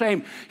much the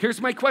same. Here's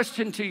my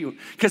question to you.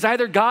 Because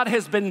either God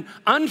has been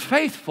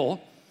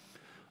unfaithful,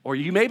 or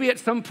you maybe at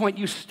some point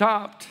you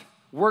stopped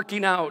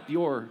working out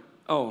your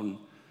own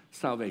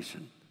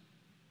salvation.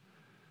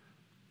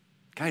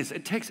 Guys,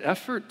 it takes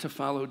effort to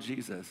follow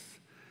Jesus.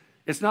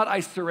 It's not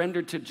I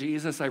surrender to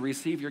Jesus, I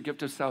receive your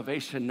gift of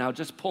salvation, now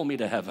just pull me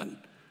to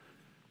heaven.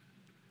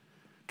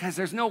 Guys,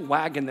 there's no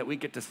wagon that we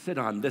get to sit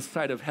on this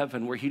side of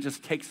heaven where he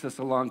just takes us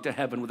along to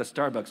heaven with a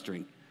Starbucks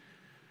drink.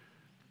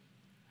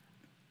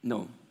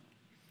 No,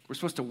 we're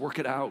supposed to work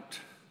it out.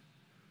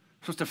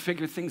 We're supposed to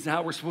figure things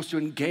out. We're supposed to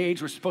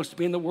engage. We're supposed to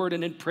be in the Word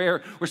and in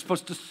prayer. We're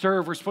supposed to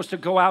serve. We're supposed to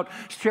go out,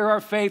 share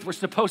our faith. We're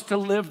supposed to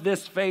live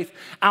this faith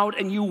out,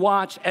 and you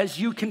watch as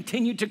you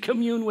continue to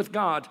commune with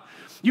God.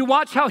 You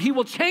watch how he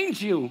will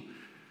change you.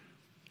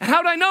 And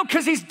how do I know?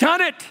 Because he's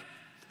done it.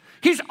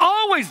 He's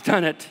always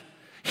done it.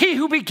 He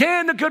who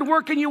began the good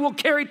work in you will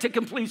carry it to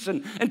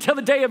completion until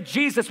the day of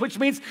Jesus, which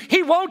means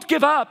he won't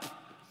give up.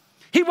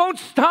 He won't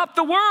stop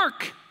the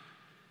work,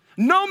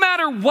 no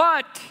matter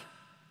what.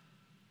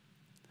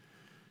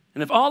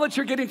 And if all that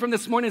you're getting from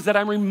this morning is that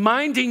I'm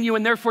reminding you,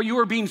 and therefore you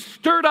are being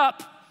stirred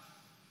up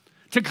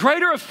to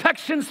greater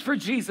affections for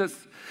Jesus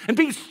and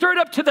being stirred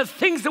up to the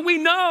things that we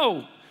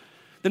know,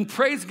 then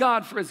praise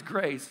God for his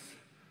grace.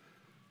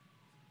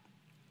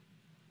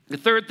 The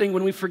third thing,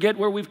 when we forget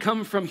where we've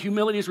come from,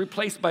 humility is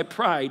replaced by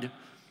pride,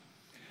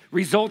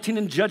 resulting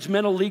in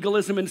judgmental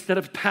legalism instead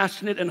of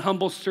passionate and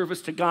humble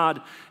service to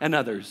God and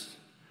others.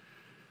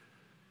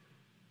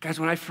 Guys,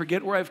 when I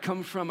forget where I've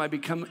come from, I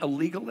become a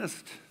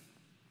legalist.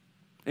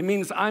 It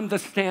means I'm the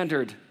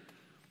standard.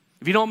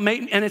 If you don't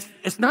make, and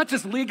it's not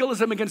just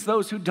legalism against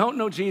those who don't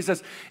know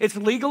Jesus, it's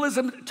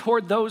legalism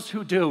toward those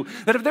who do.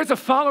 That if there's a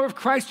follower of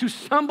Christ who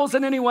stumbles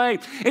in any way,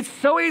 it's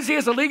so easy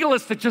as a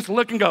legalist to just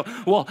look and go,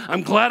 well,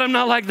 I'm glad I'm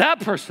not like that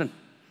person.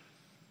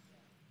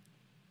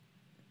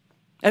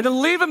 And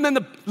then leave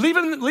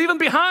him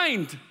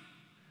behind.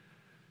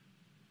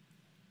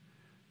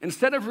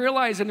 Instead of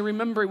realizing and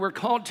remembering we're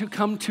called to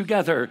come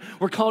together,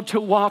 we're called to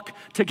walk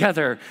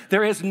together.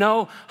 There is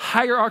no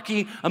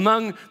hierarchy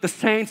among the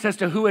saints as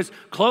to who is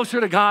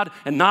closer to God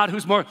and not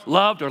who's more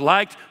loved or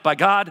liked by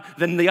God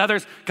than the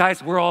others.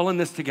 Guys, we're all in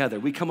this together.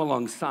 We come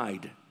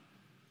alongside.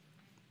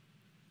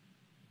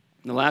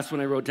 And the last one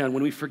I wrote down,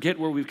 when we forget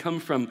where we've come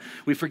from,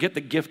 we forget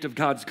the gift of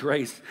God's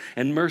grace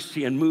and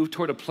mercy and move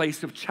toward a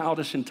place of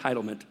childish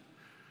entitlement.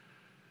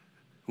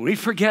 When we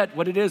forget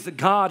what it is that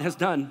God has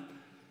done,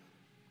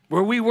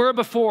 where we were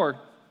before,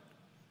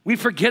 we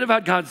forget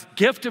about God's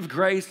gift of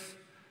grace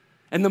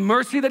and the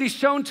mercy that he's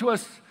shown to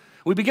us.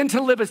 We begin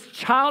to live as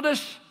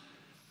childish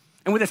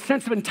and with a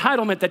sense of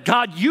entitlement that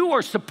God, you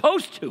are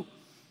supposed to.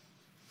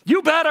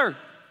 You better.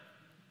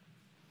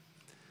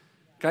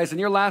 Guys,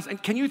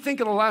 and can you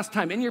think of the last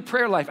time in your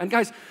prayer life? And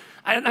guys,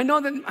 I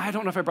know that, I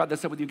don't know if I brought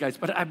this up with you guys,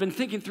 but I've been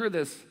thinking through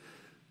this.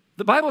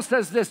 The Bible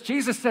says this,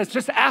 Jesus says,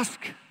 just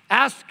ask,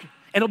 and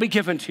it'll be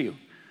given to you.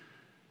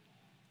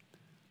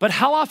 But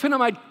how often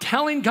am I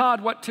telling God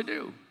what to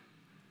do?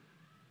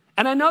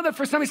 And I know that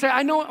for some, you say,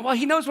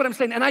 he knows what I'm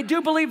saying, and I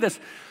do believe this,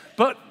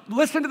 but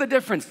listen to the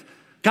difference.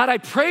 God, I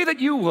pray that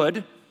you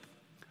would,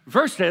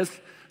 versus,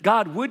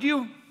 God, would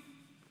you?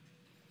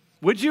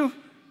 Would you?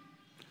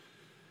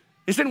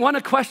 Isn't one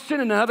a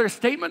question and another a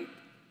statement?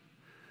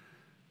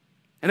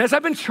 And as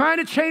I've been trying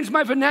to change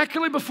my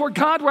vernacular before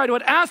God, where I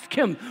would ask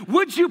him,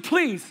 would you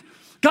please?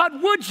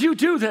 God, would you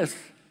do this?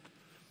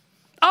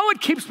 Oh, it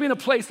keeps me in a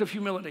place of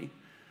humility.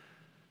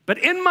 But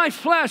in my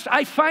flesh,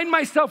 I find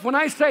myself, when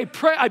I say,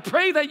 I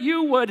pray that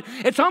you would,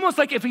 it's almost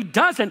like if he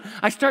doesn't,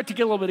 I start to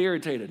get a little bit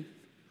irritated.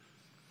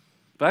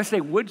 But I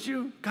say, would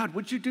you? God,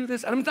 would you do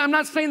this? I'm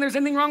not saying there's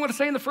anything wrong with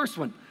saying the first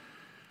one.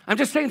 I'm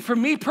just saying for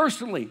me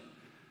personally,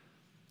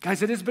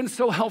 guys, it has been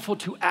so helpful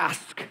to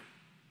ask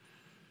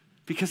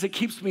because it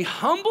keeps me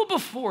humble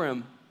before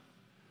him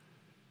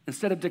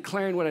instead of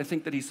declaring what I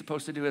think that he's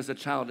supposed to do as a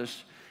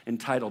childish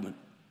entitlement.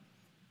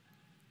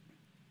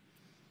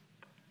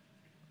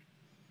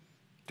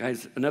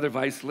 Guys, another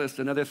vice list,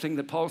 another thing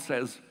that Paul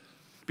says,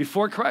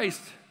 before Christ,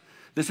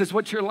 this is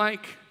what you're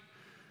like.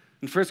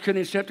 In 1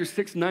 Corinthians chapter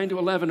 6,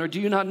 9-11, or do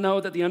you not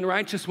know that the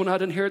unrighteous will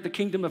not inherit the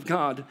kingdom of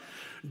God?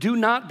 Do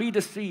not be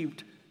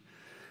deceived.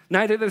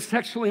 Neither the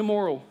sexually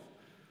immoral,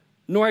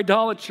 nor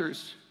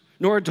idolaters,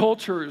 nor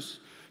adulterers,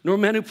 nor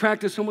men who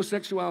practice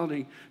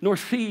homosexuality, nor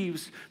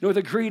thieves, nor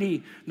the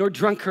greedy, nor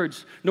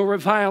drunkards, nor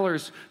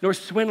revilers, nor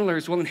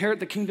swindlers will inherit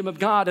the kingdom of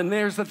God. And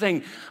there's the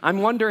thing.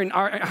 I'm wondering,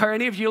 are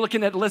any of you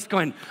looking at the list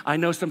going, I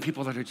know some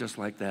people that are just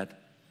like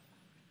that?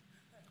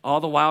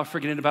 All the while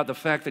forgetting about the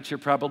fact that you're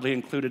probably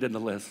included in the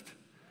list.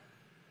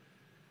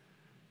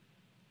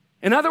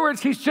 In other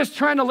words, he's just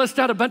trying to list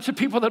out a bunch of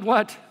people that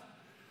what?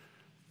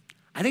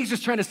 I think he's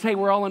just trying to say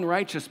we're all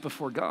unrighteous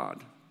before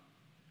God.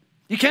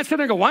 You can't sit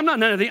there and go, well, I'm not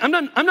none of these. I'm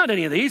not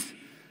any of these.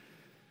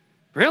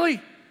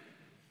 Really?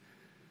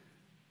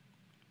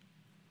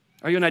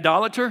 Are you an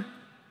idolater?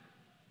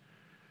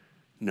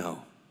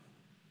 No.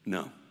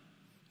 You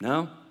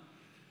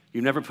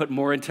never put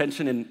more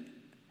attention and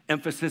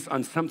emphasis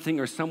on something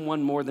or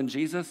someone more than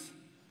Jesus?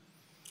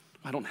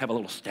 I don't have a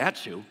little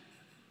statue.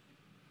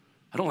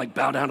 I don't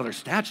bow down to their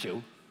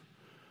statue.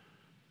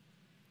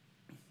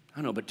 I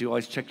don't know, but do you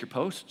always check your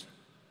posts?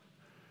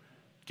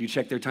 Do you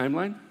check their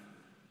timeline?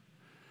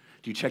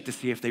 Do you check to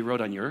see if they wrote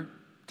on your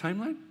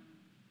timeline?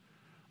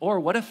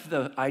 Or what if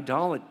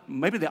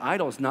maybe the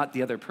idol is not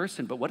the other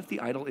person, but what if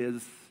the idol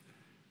is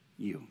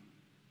you?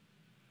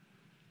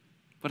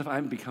 What if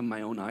I've become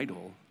my own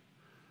idol?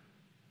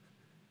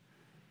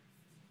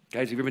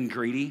 Guys, have you ever been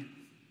greedy?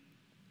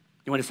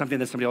 You wanted something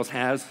that somebody else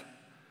has?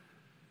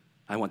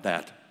 I want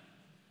that.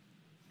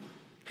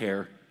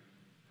 Hair.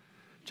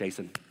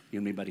 Jason, you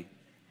and me, buddy.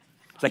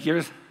 It's like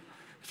yours?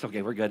 It's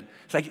okay, we're good.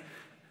 It's like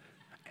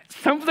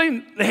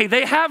something, hey,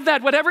 they have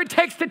that. Whatever it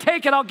takes to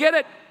take it, I'll get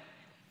it.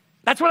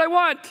 That's what I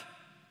want.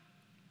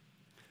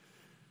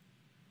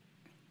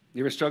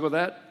 You ever struggle with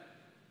that?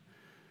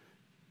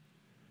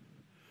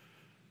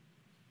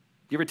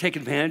 You ever take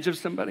advantage of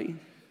somebody?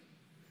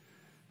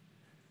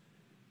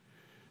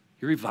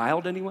 You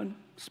reviled anyone?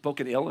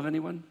 Spoken ill of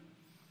anyone?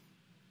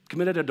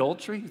 Committed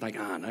adultery? Like,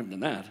 I haven't done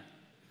that.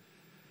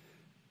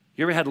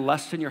 You ever had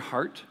lust in your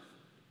heart?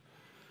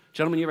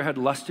 Gentlemen, you ever had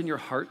lust in your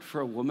heart for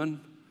a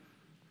woman?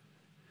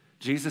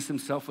 Jesus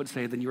himself would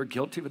say, then you are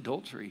guilty of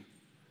adultery.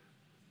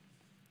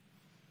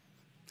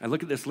 I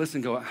look at this list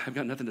and go, I've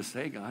got nothing to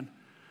say, God.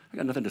 I've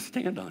got nothing to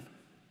stand on.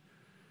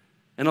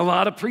 And a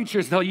lot of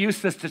preachers, they'll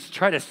use this to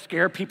try to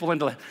scare people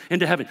into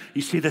heaven.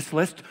 You see this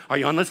list? Are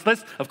you on this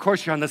list? Of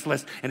course you're on this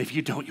list. And if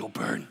you don't, you'll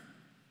burn.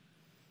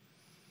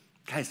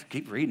 Guys,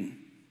 keep reading.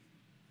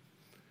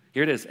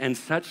 Here it is. And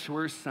such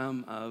were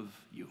some of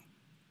you.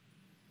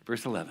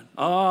 Verse 11.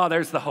 Oh,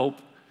 there's the hope.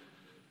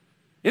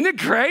 Isn't it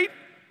great?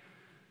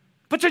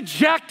 Bunch of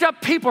jacked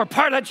up people are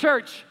part of that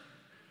church.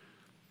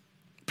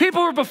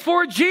 People who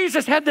before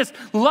Jesus had this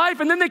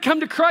life, and then they come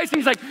to Christ,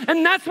 and he's like,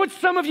 and that's what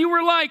some of you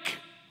were like.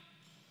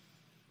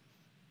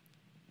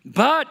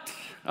 But,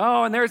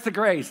 and there's the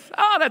grace.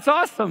 Oh, that's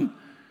awesome.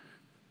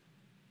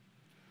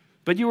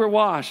 but you were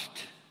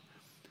washed.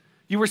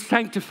 You were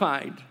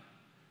sanctified.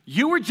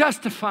 You were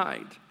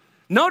justified.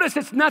 Notice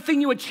it's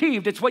nothing you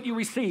achieved, it's what you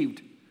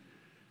received.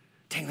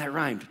 Dang, that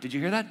rhymed. Did you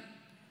hear that?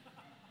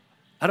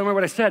 I don't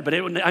remember what I said, but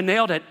I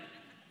nailed it.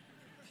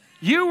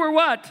 You were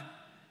what?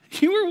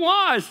 You were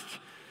washed.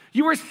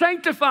 You were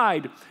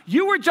sanctified.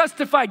 You were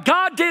justified.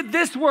 God did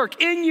this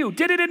work in you,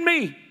 did it in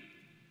me.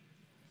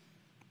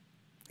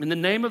 In the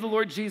name of the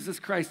Lord Jesus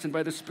Christ and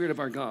by the Spirit of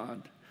our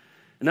God.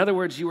 In other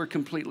words, you were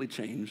completely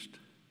changed.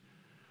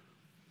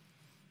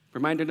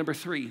 Reminder number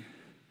 3,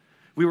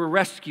 we were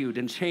rescued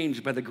and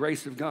changed by the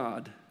grace of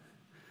God.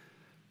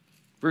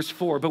 Verse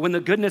 4, but when the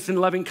goodness and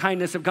loving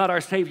kindness of God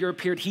our Savior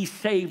appeared, he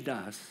saved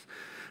us.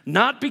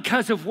 Not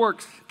because of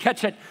works,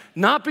 catch it,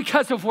 not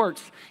because of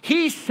works.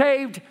 He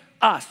saved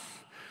us,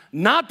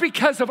 not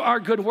because of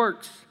our good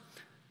works,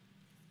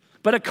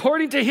 but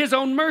according to his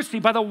own mercy,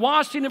 by the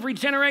washing of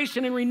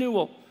regeneration and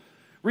renewal,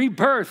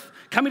 rebirth,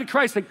 coming to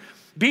Christ, like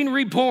being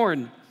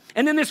reborn.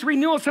 And then this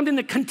renewal is something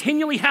that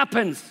continually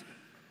happens.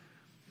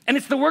 And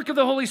it's the work of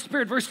the Holy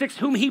Spirit. Verse 6,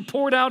 whom he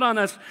poured out on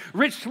us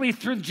richly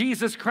through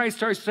Jesus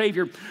Christ our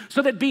Savior,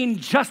 so that being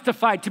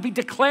justified, to be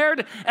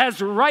declared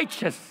as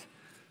righteous.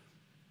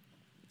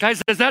 Guys,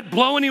 does that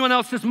blow anyone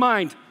else's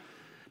mind?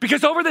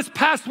 Because over this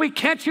past week,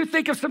 can't you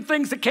think of some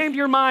things that came to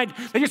your mind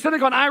that you're sitting there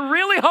going, I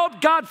really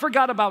hope God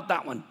forgot about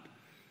that one.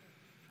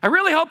 I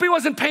really hope he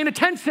wasn't paying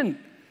attention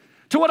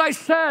to what I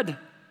said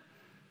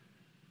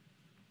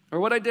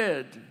or what I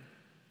did.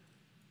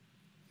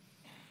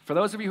 For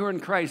those of you who are in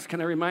Christ,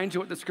 can I remind you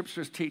what the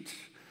scriptures teach?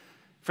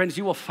 Friends,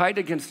 you will fight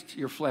against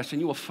your flesh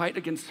and you will fight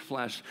against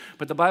flesh.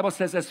 But the Bible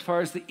says, as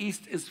far as the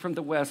east is from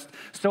the west,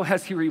 so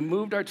has he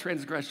removed our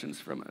transgressions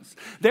from us.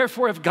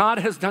 Therefore, if God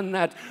has done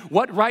that,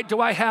 what right do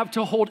I have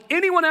to hold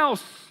anyone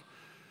else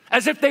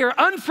as if they are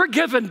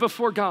unforgiven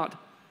before God?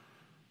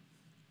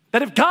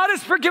 That if God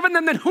has forgiven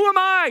them, then who am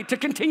I to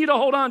continue to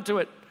hold on to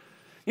it?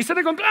 You sit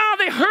there going,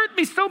 they hurt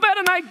me so bad,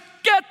 and I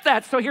get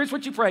that. So here's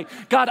what you pray.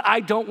 God,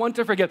 I don't want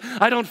to forgive.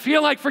 I don't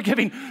feel like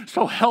forgiving,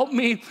 so help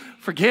me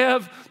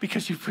forgive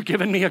because you've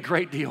forgiven me a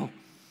great deal.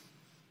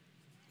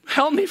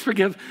 Help me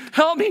forgive.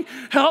 Help me,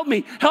 help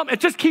me, help me.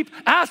 Just keep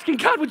asking,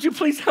 God, would you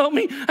please help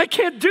me? I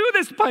can't do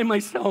this by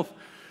myself.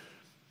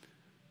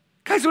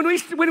 Guys,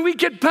 when we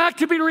get back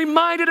to being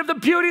reminded of the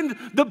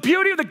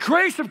beauty of the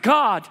grace of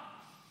God,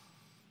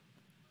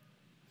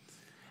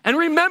 and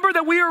remember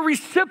that we are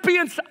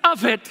recipients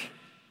of it,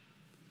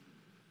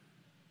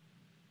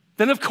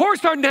 then of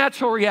course our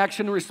natural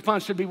reaction and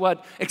response should be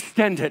what?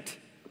 Extend it.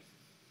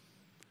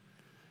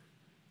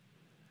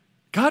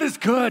 God is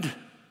good.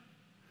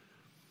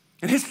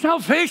 And his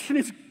salvation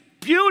is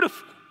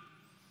beautiful.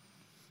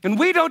 And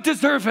we don't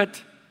deserve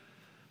it.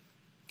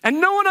 And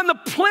no one on the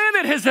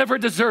planet has ever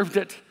deserved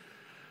it.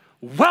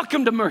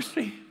 Welcome to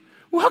mercy.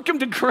 Welcome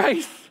to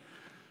grace.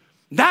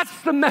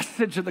 That's the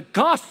message of the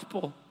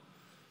gospel.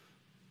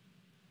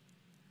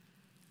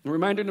 And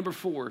reminder number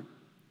 4,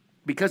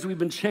 because we've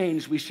been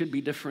changed, we should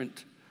be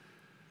different.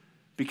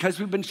 Because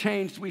we've been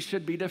changed, we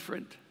should be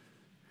different.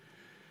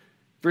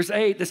 Verse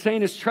 8, the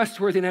saying is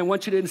trustworthy, and I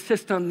want you to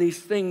insist on these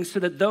things so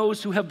that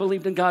those who have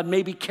believed in God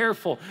may be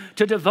careful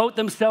to devote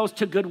themselves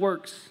to good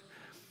works.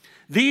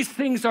 These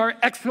things are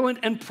excellent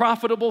and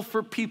profitable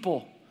for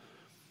people.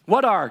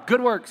 What are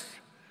good works?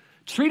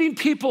 Treating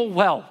people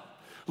well,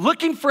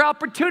 looking for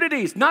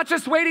opportunities, not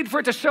just waiting for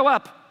it to show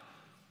up.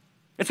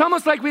 It's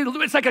almost like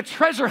it's like a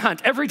treasure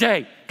hunt every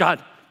day.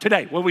 God,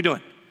 today, what are we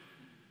doing?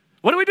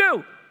 What do we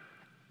do?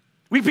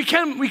 We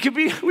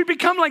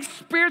become like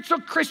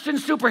spiritual Christian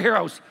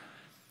superheroes.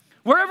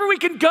 Wherever we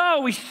can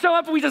go, we show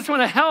up and we just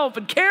want to help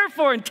and care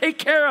for and take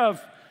care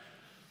of.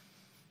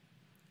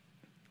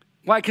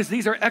 Why? Because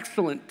these are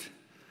excellent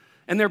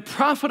and they're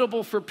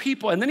profitable for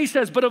people. And then he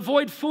says, but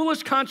avoid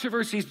foolish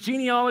controversies,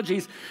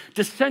 genealogies,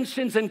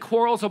 dissensions, and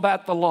quarrels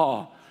about the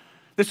law.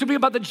 This would be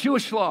about the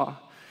Jewish law.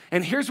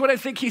 And here's what I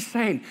think he's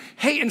saying.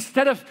 Hey,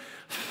 instead of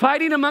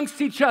fighting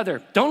amongst each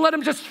other, don't let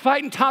them just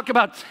fight and talk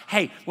about,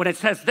 hey, when it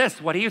says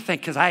this, what do you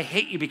think? Because I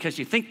hate you because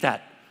you think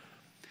that.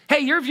 Hey,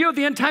 your view of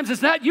the end times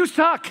is that you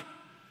suck.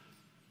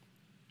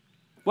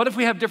 What if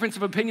we have difference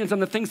of opinions on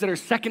the things that are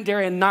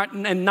secondary and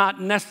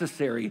not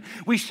necessary?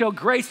 We show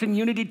grace and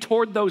unity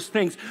toward those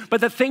things.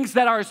 But the things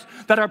that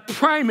are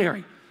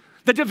primary,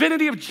 the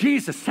divinity of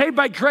Jesus, saved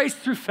by grace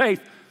through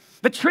faith,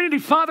 the Trinity,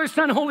 Father,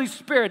 Son, Holy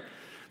Spirit,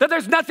 that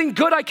there's nothing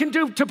good I can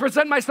do to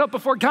present myself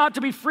before God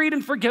to be freed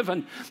and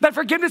forgiven, that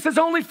forgiveness is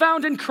only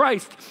found in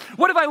Christ.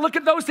 What if I look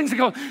at those things and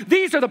go,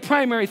 these are the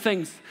primary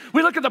things.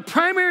 We look at the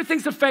primary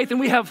things of faith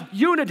and we have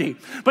unity.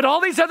 But all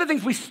these other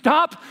things, we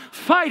stop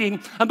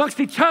fighting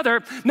amongst each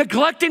other,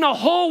 neglecting a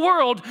whole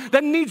world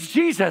that needs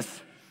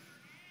Jesus.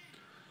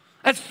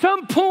 At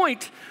some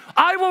point,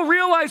 I will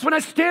realize when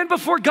I stand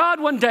before God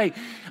one day,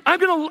 I'm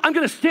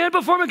gonna stand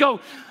before him and go,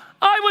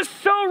 I was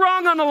so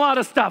wrong on a lot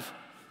of stuff.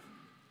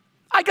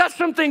 I got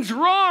some things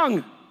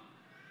wrong.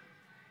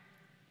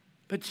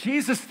 But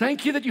Jesus,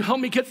 thank you that you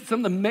helped me get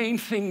some of the main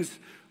things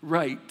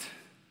right.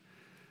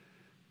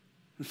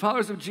 And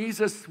followers of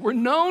Jesus, we're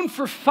known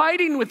for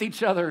fighting with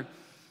each other.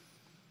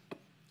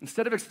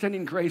 instead of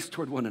extending grace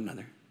toward one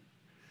another.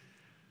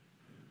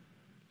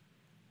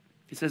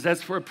 He says,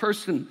 as for a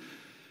person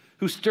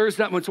who stirs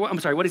up,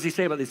 what does he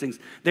say about these things?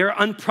 They're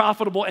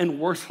unprofitable and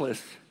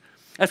worthless.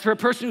 As for a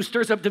person who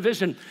stirs up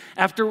division,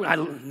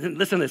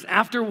 listen to this,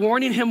 after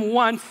warning him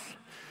once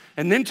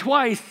and then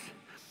twice,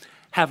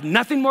 have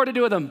nothing more to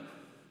do with them.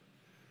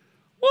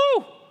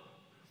 Woo!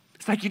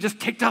 It's like you just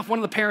ticked off one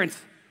of the parents.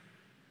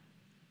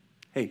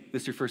 Hey,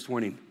 this is your first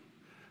warning.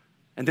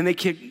 And then and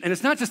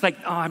it's not just like,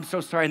 oh, I'm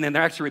so sorry, and then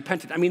they're actually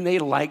repentant. I mean, they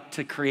like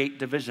to create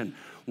division.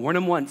 Warn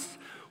them once,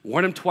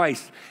 warn them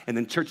twice, and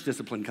then church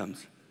discipline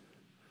comes.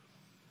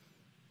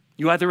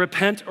 You either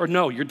repent or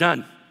no, you're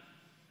done.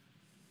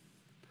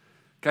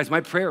 Guys,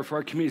 my prayer for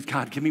our community is,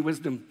 God, give me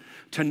wisdom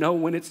to know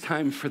when it's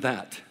time for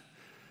that.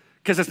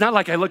 Because it's not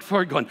like I look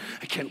forward going,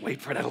 I can't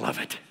wait for it, I love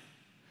it.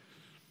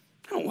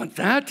 I don't want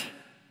that.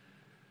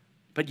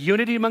 But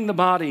unity among the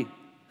body,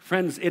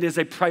 friends, it is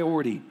a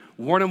priority.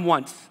 Warn them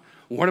once,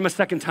 warn them a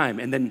second time,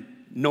 and then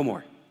no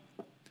more.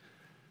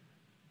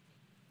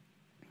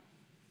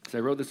 So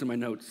I wrote this in my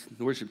notes.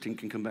 The worship team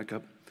can come back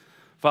up.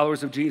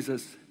 Followers of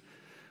Jesus,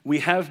 we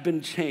have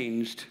been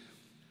changed.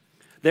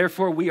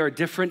 Therefore, we are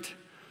different,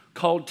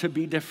 called to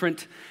be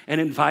different,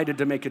 and invited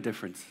to make a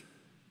difference.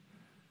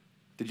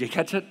 Did you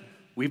catch it?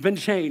 We've been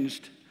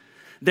changed.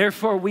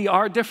 Therefore, we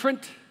are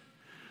different,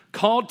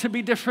 called to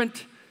be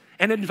different,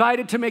 and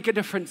invited to make a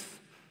difference.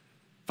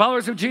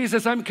 Followers of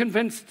Jesus, I'm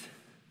convinced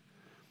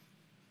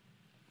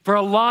for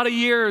a lot of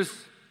years,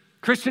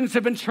 Christians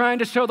have been trying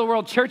to show the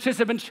world, churches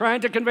have been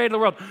trying to convey to the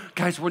world,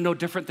 guys, we're no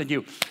different than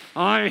you.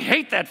 I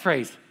hate that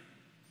phrase.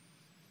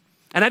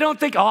 And I don't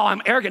think, oh,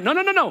 I'm arrogant.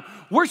 No.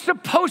 We're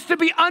supposed to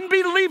be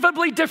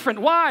unbelievably different.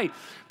 Why?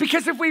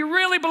 Because if we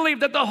really believe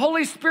that the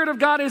Holy Spirit of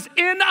God is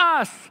in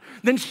us,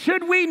 then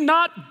should we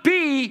not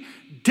be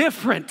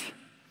different?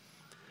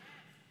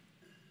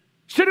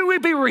 Shouldn't we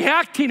be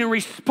reacting and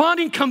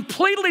responding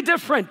completely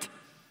different?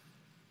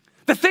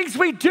 The things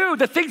we do,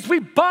 the things we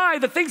buy,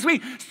 the things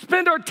we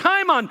spend our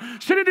time on,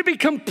 shouldn't it be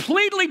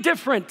completely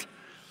different?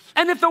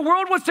 And if the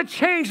world wants to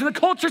change and the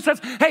culture says,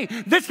 hey,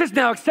 this is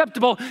now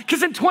acceptable,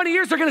 because in 20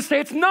 years they're going to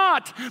say it's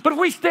not. But if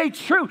we stay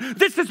true,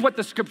 this is what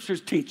the scriptures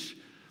teach.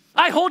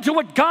 I hold to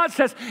what God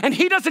says, and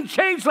he doesn't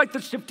change like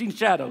the shifting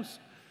shadows.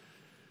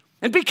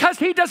 And because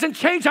he doesn't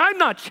change, I'm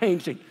not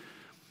changing.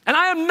 And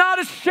I am not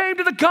ashamed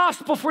of the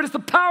gospel, for it is the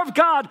power of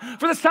God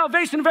for the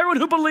salvation of everyone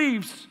who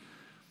believes.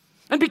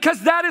 And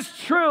because that is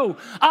true,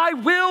 I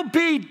will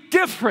be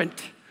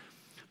different,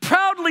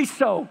 proudly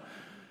so,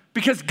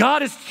 because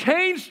God has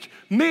changed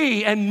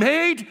me and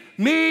made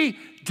me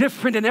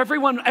different. And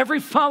every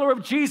follower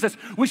of Jesus,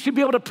 we should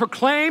be able to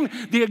proclaim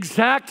the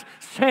exact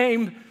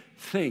same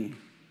thing.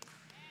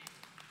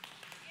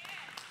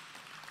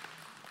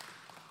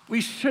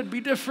 We should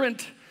be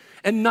different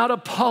and not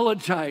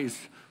apologize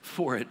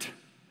for it.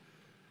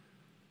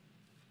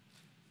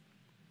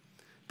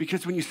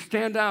 Because when you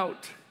stand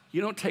out, you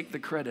don't take the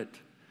credit.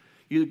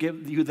 You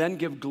then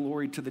give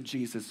glory to the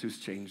Jesus who's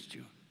changed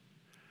you.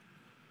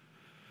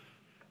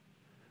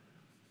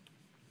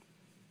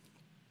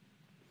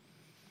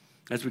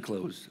 As we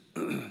close,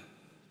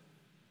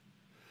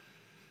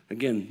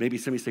 again, maybe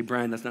somebody say,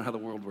 Brian, that's not how the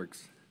world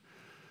works.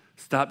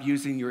 Stop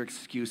using your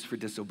excuse for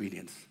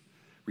disobedience.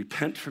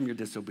 Repent from your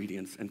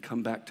disobedience and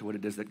come back to what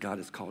it is that God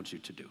has called you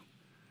to do.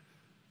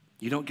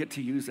 You don't get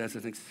to use it as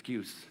an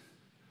excuse.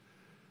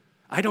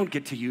 I don't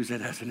get to use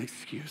it as an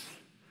excuse.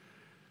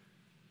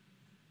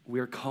 We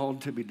are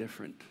called to be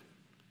different.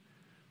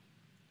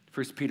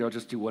 1 Peter, I'll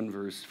just do one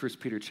verse. 1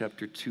 Peter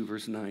chapter 2,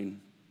 verse 9.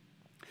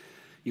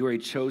 You are a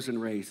chosen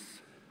race,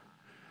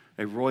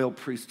 a royal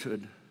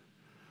priesthood,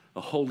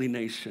 a holy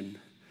nation,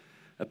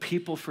 a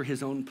people for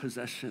his own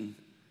possession,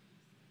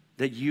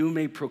 that you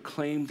may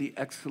proclaim the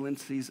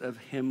excellencies of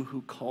him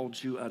who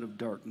called you out of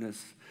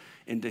darkness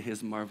into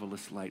his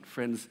marvelous light.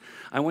 Friends,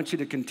 I want you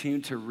to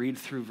continue to read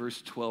through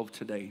verse 12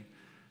 today.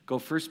 Go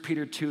 1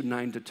 Peter 2,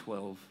 9 to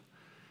 12,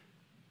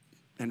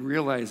 and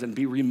realize and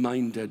be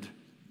reminded,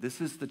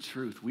 this is the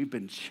truth. We've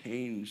been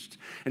changed,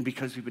 and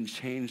because we've been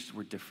changed,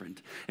 we're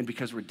different. And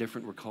because we're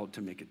different, we're called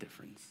to make a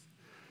difference.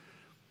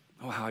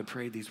 Oh, how I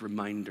pray these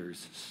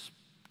reminders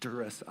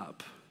stir us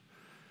up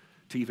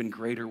to even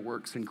greater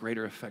works and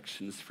greater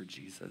affections for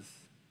Jesus.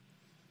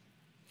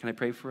 Can I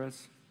pray for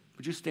us?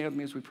 Would you stand with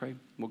me as we pray?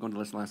 We'll go into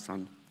this last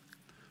song.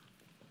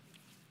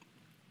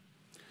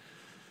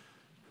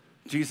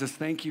 Jesus,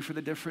 thank you for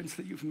the difference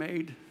that you've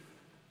made.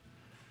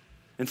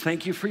 And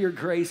thank you for your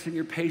grace and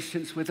your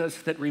patience with us,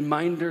 that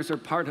reminders are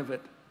part of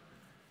it.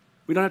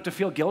 We don't have to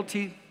feel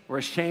guilty or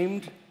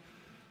ashamed,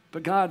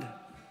 but God,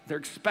 they're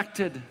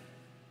expected.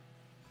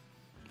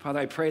 Father,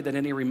 I pray that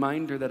any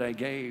reminder that I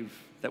gave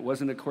that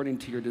wasn't according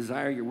to your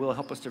desire, your will,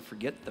 help us to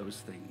forget those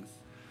things.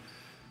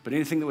 But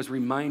anything that was a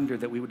reminder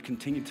that we would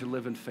continue to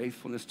live in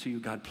faithfulness to you,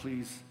 God,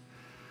 please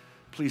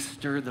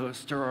stir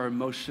our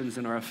emotions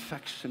and our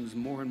affections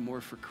more and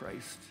more for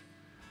Christ.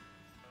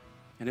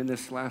 And in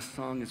this last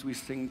song, as we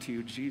sing to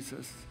you,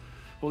 Jesus,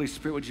 Holy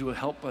Spirit, would you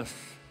help us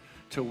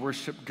to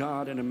worship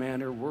God in a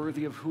manner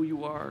worthy of who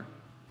you are?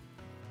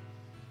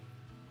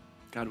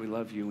 God, we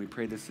love you, and we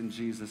pray this in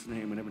Jesus'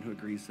 name, and everyone who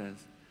agrees says,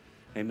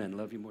 amen.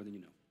 Love you more than you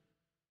know.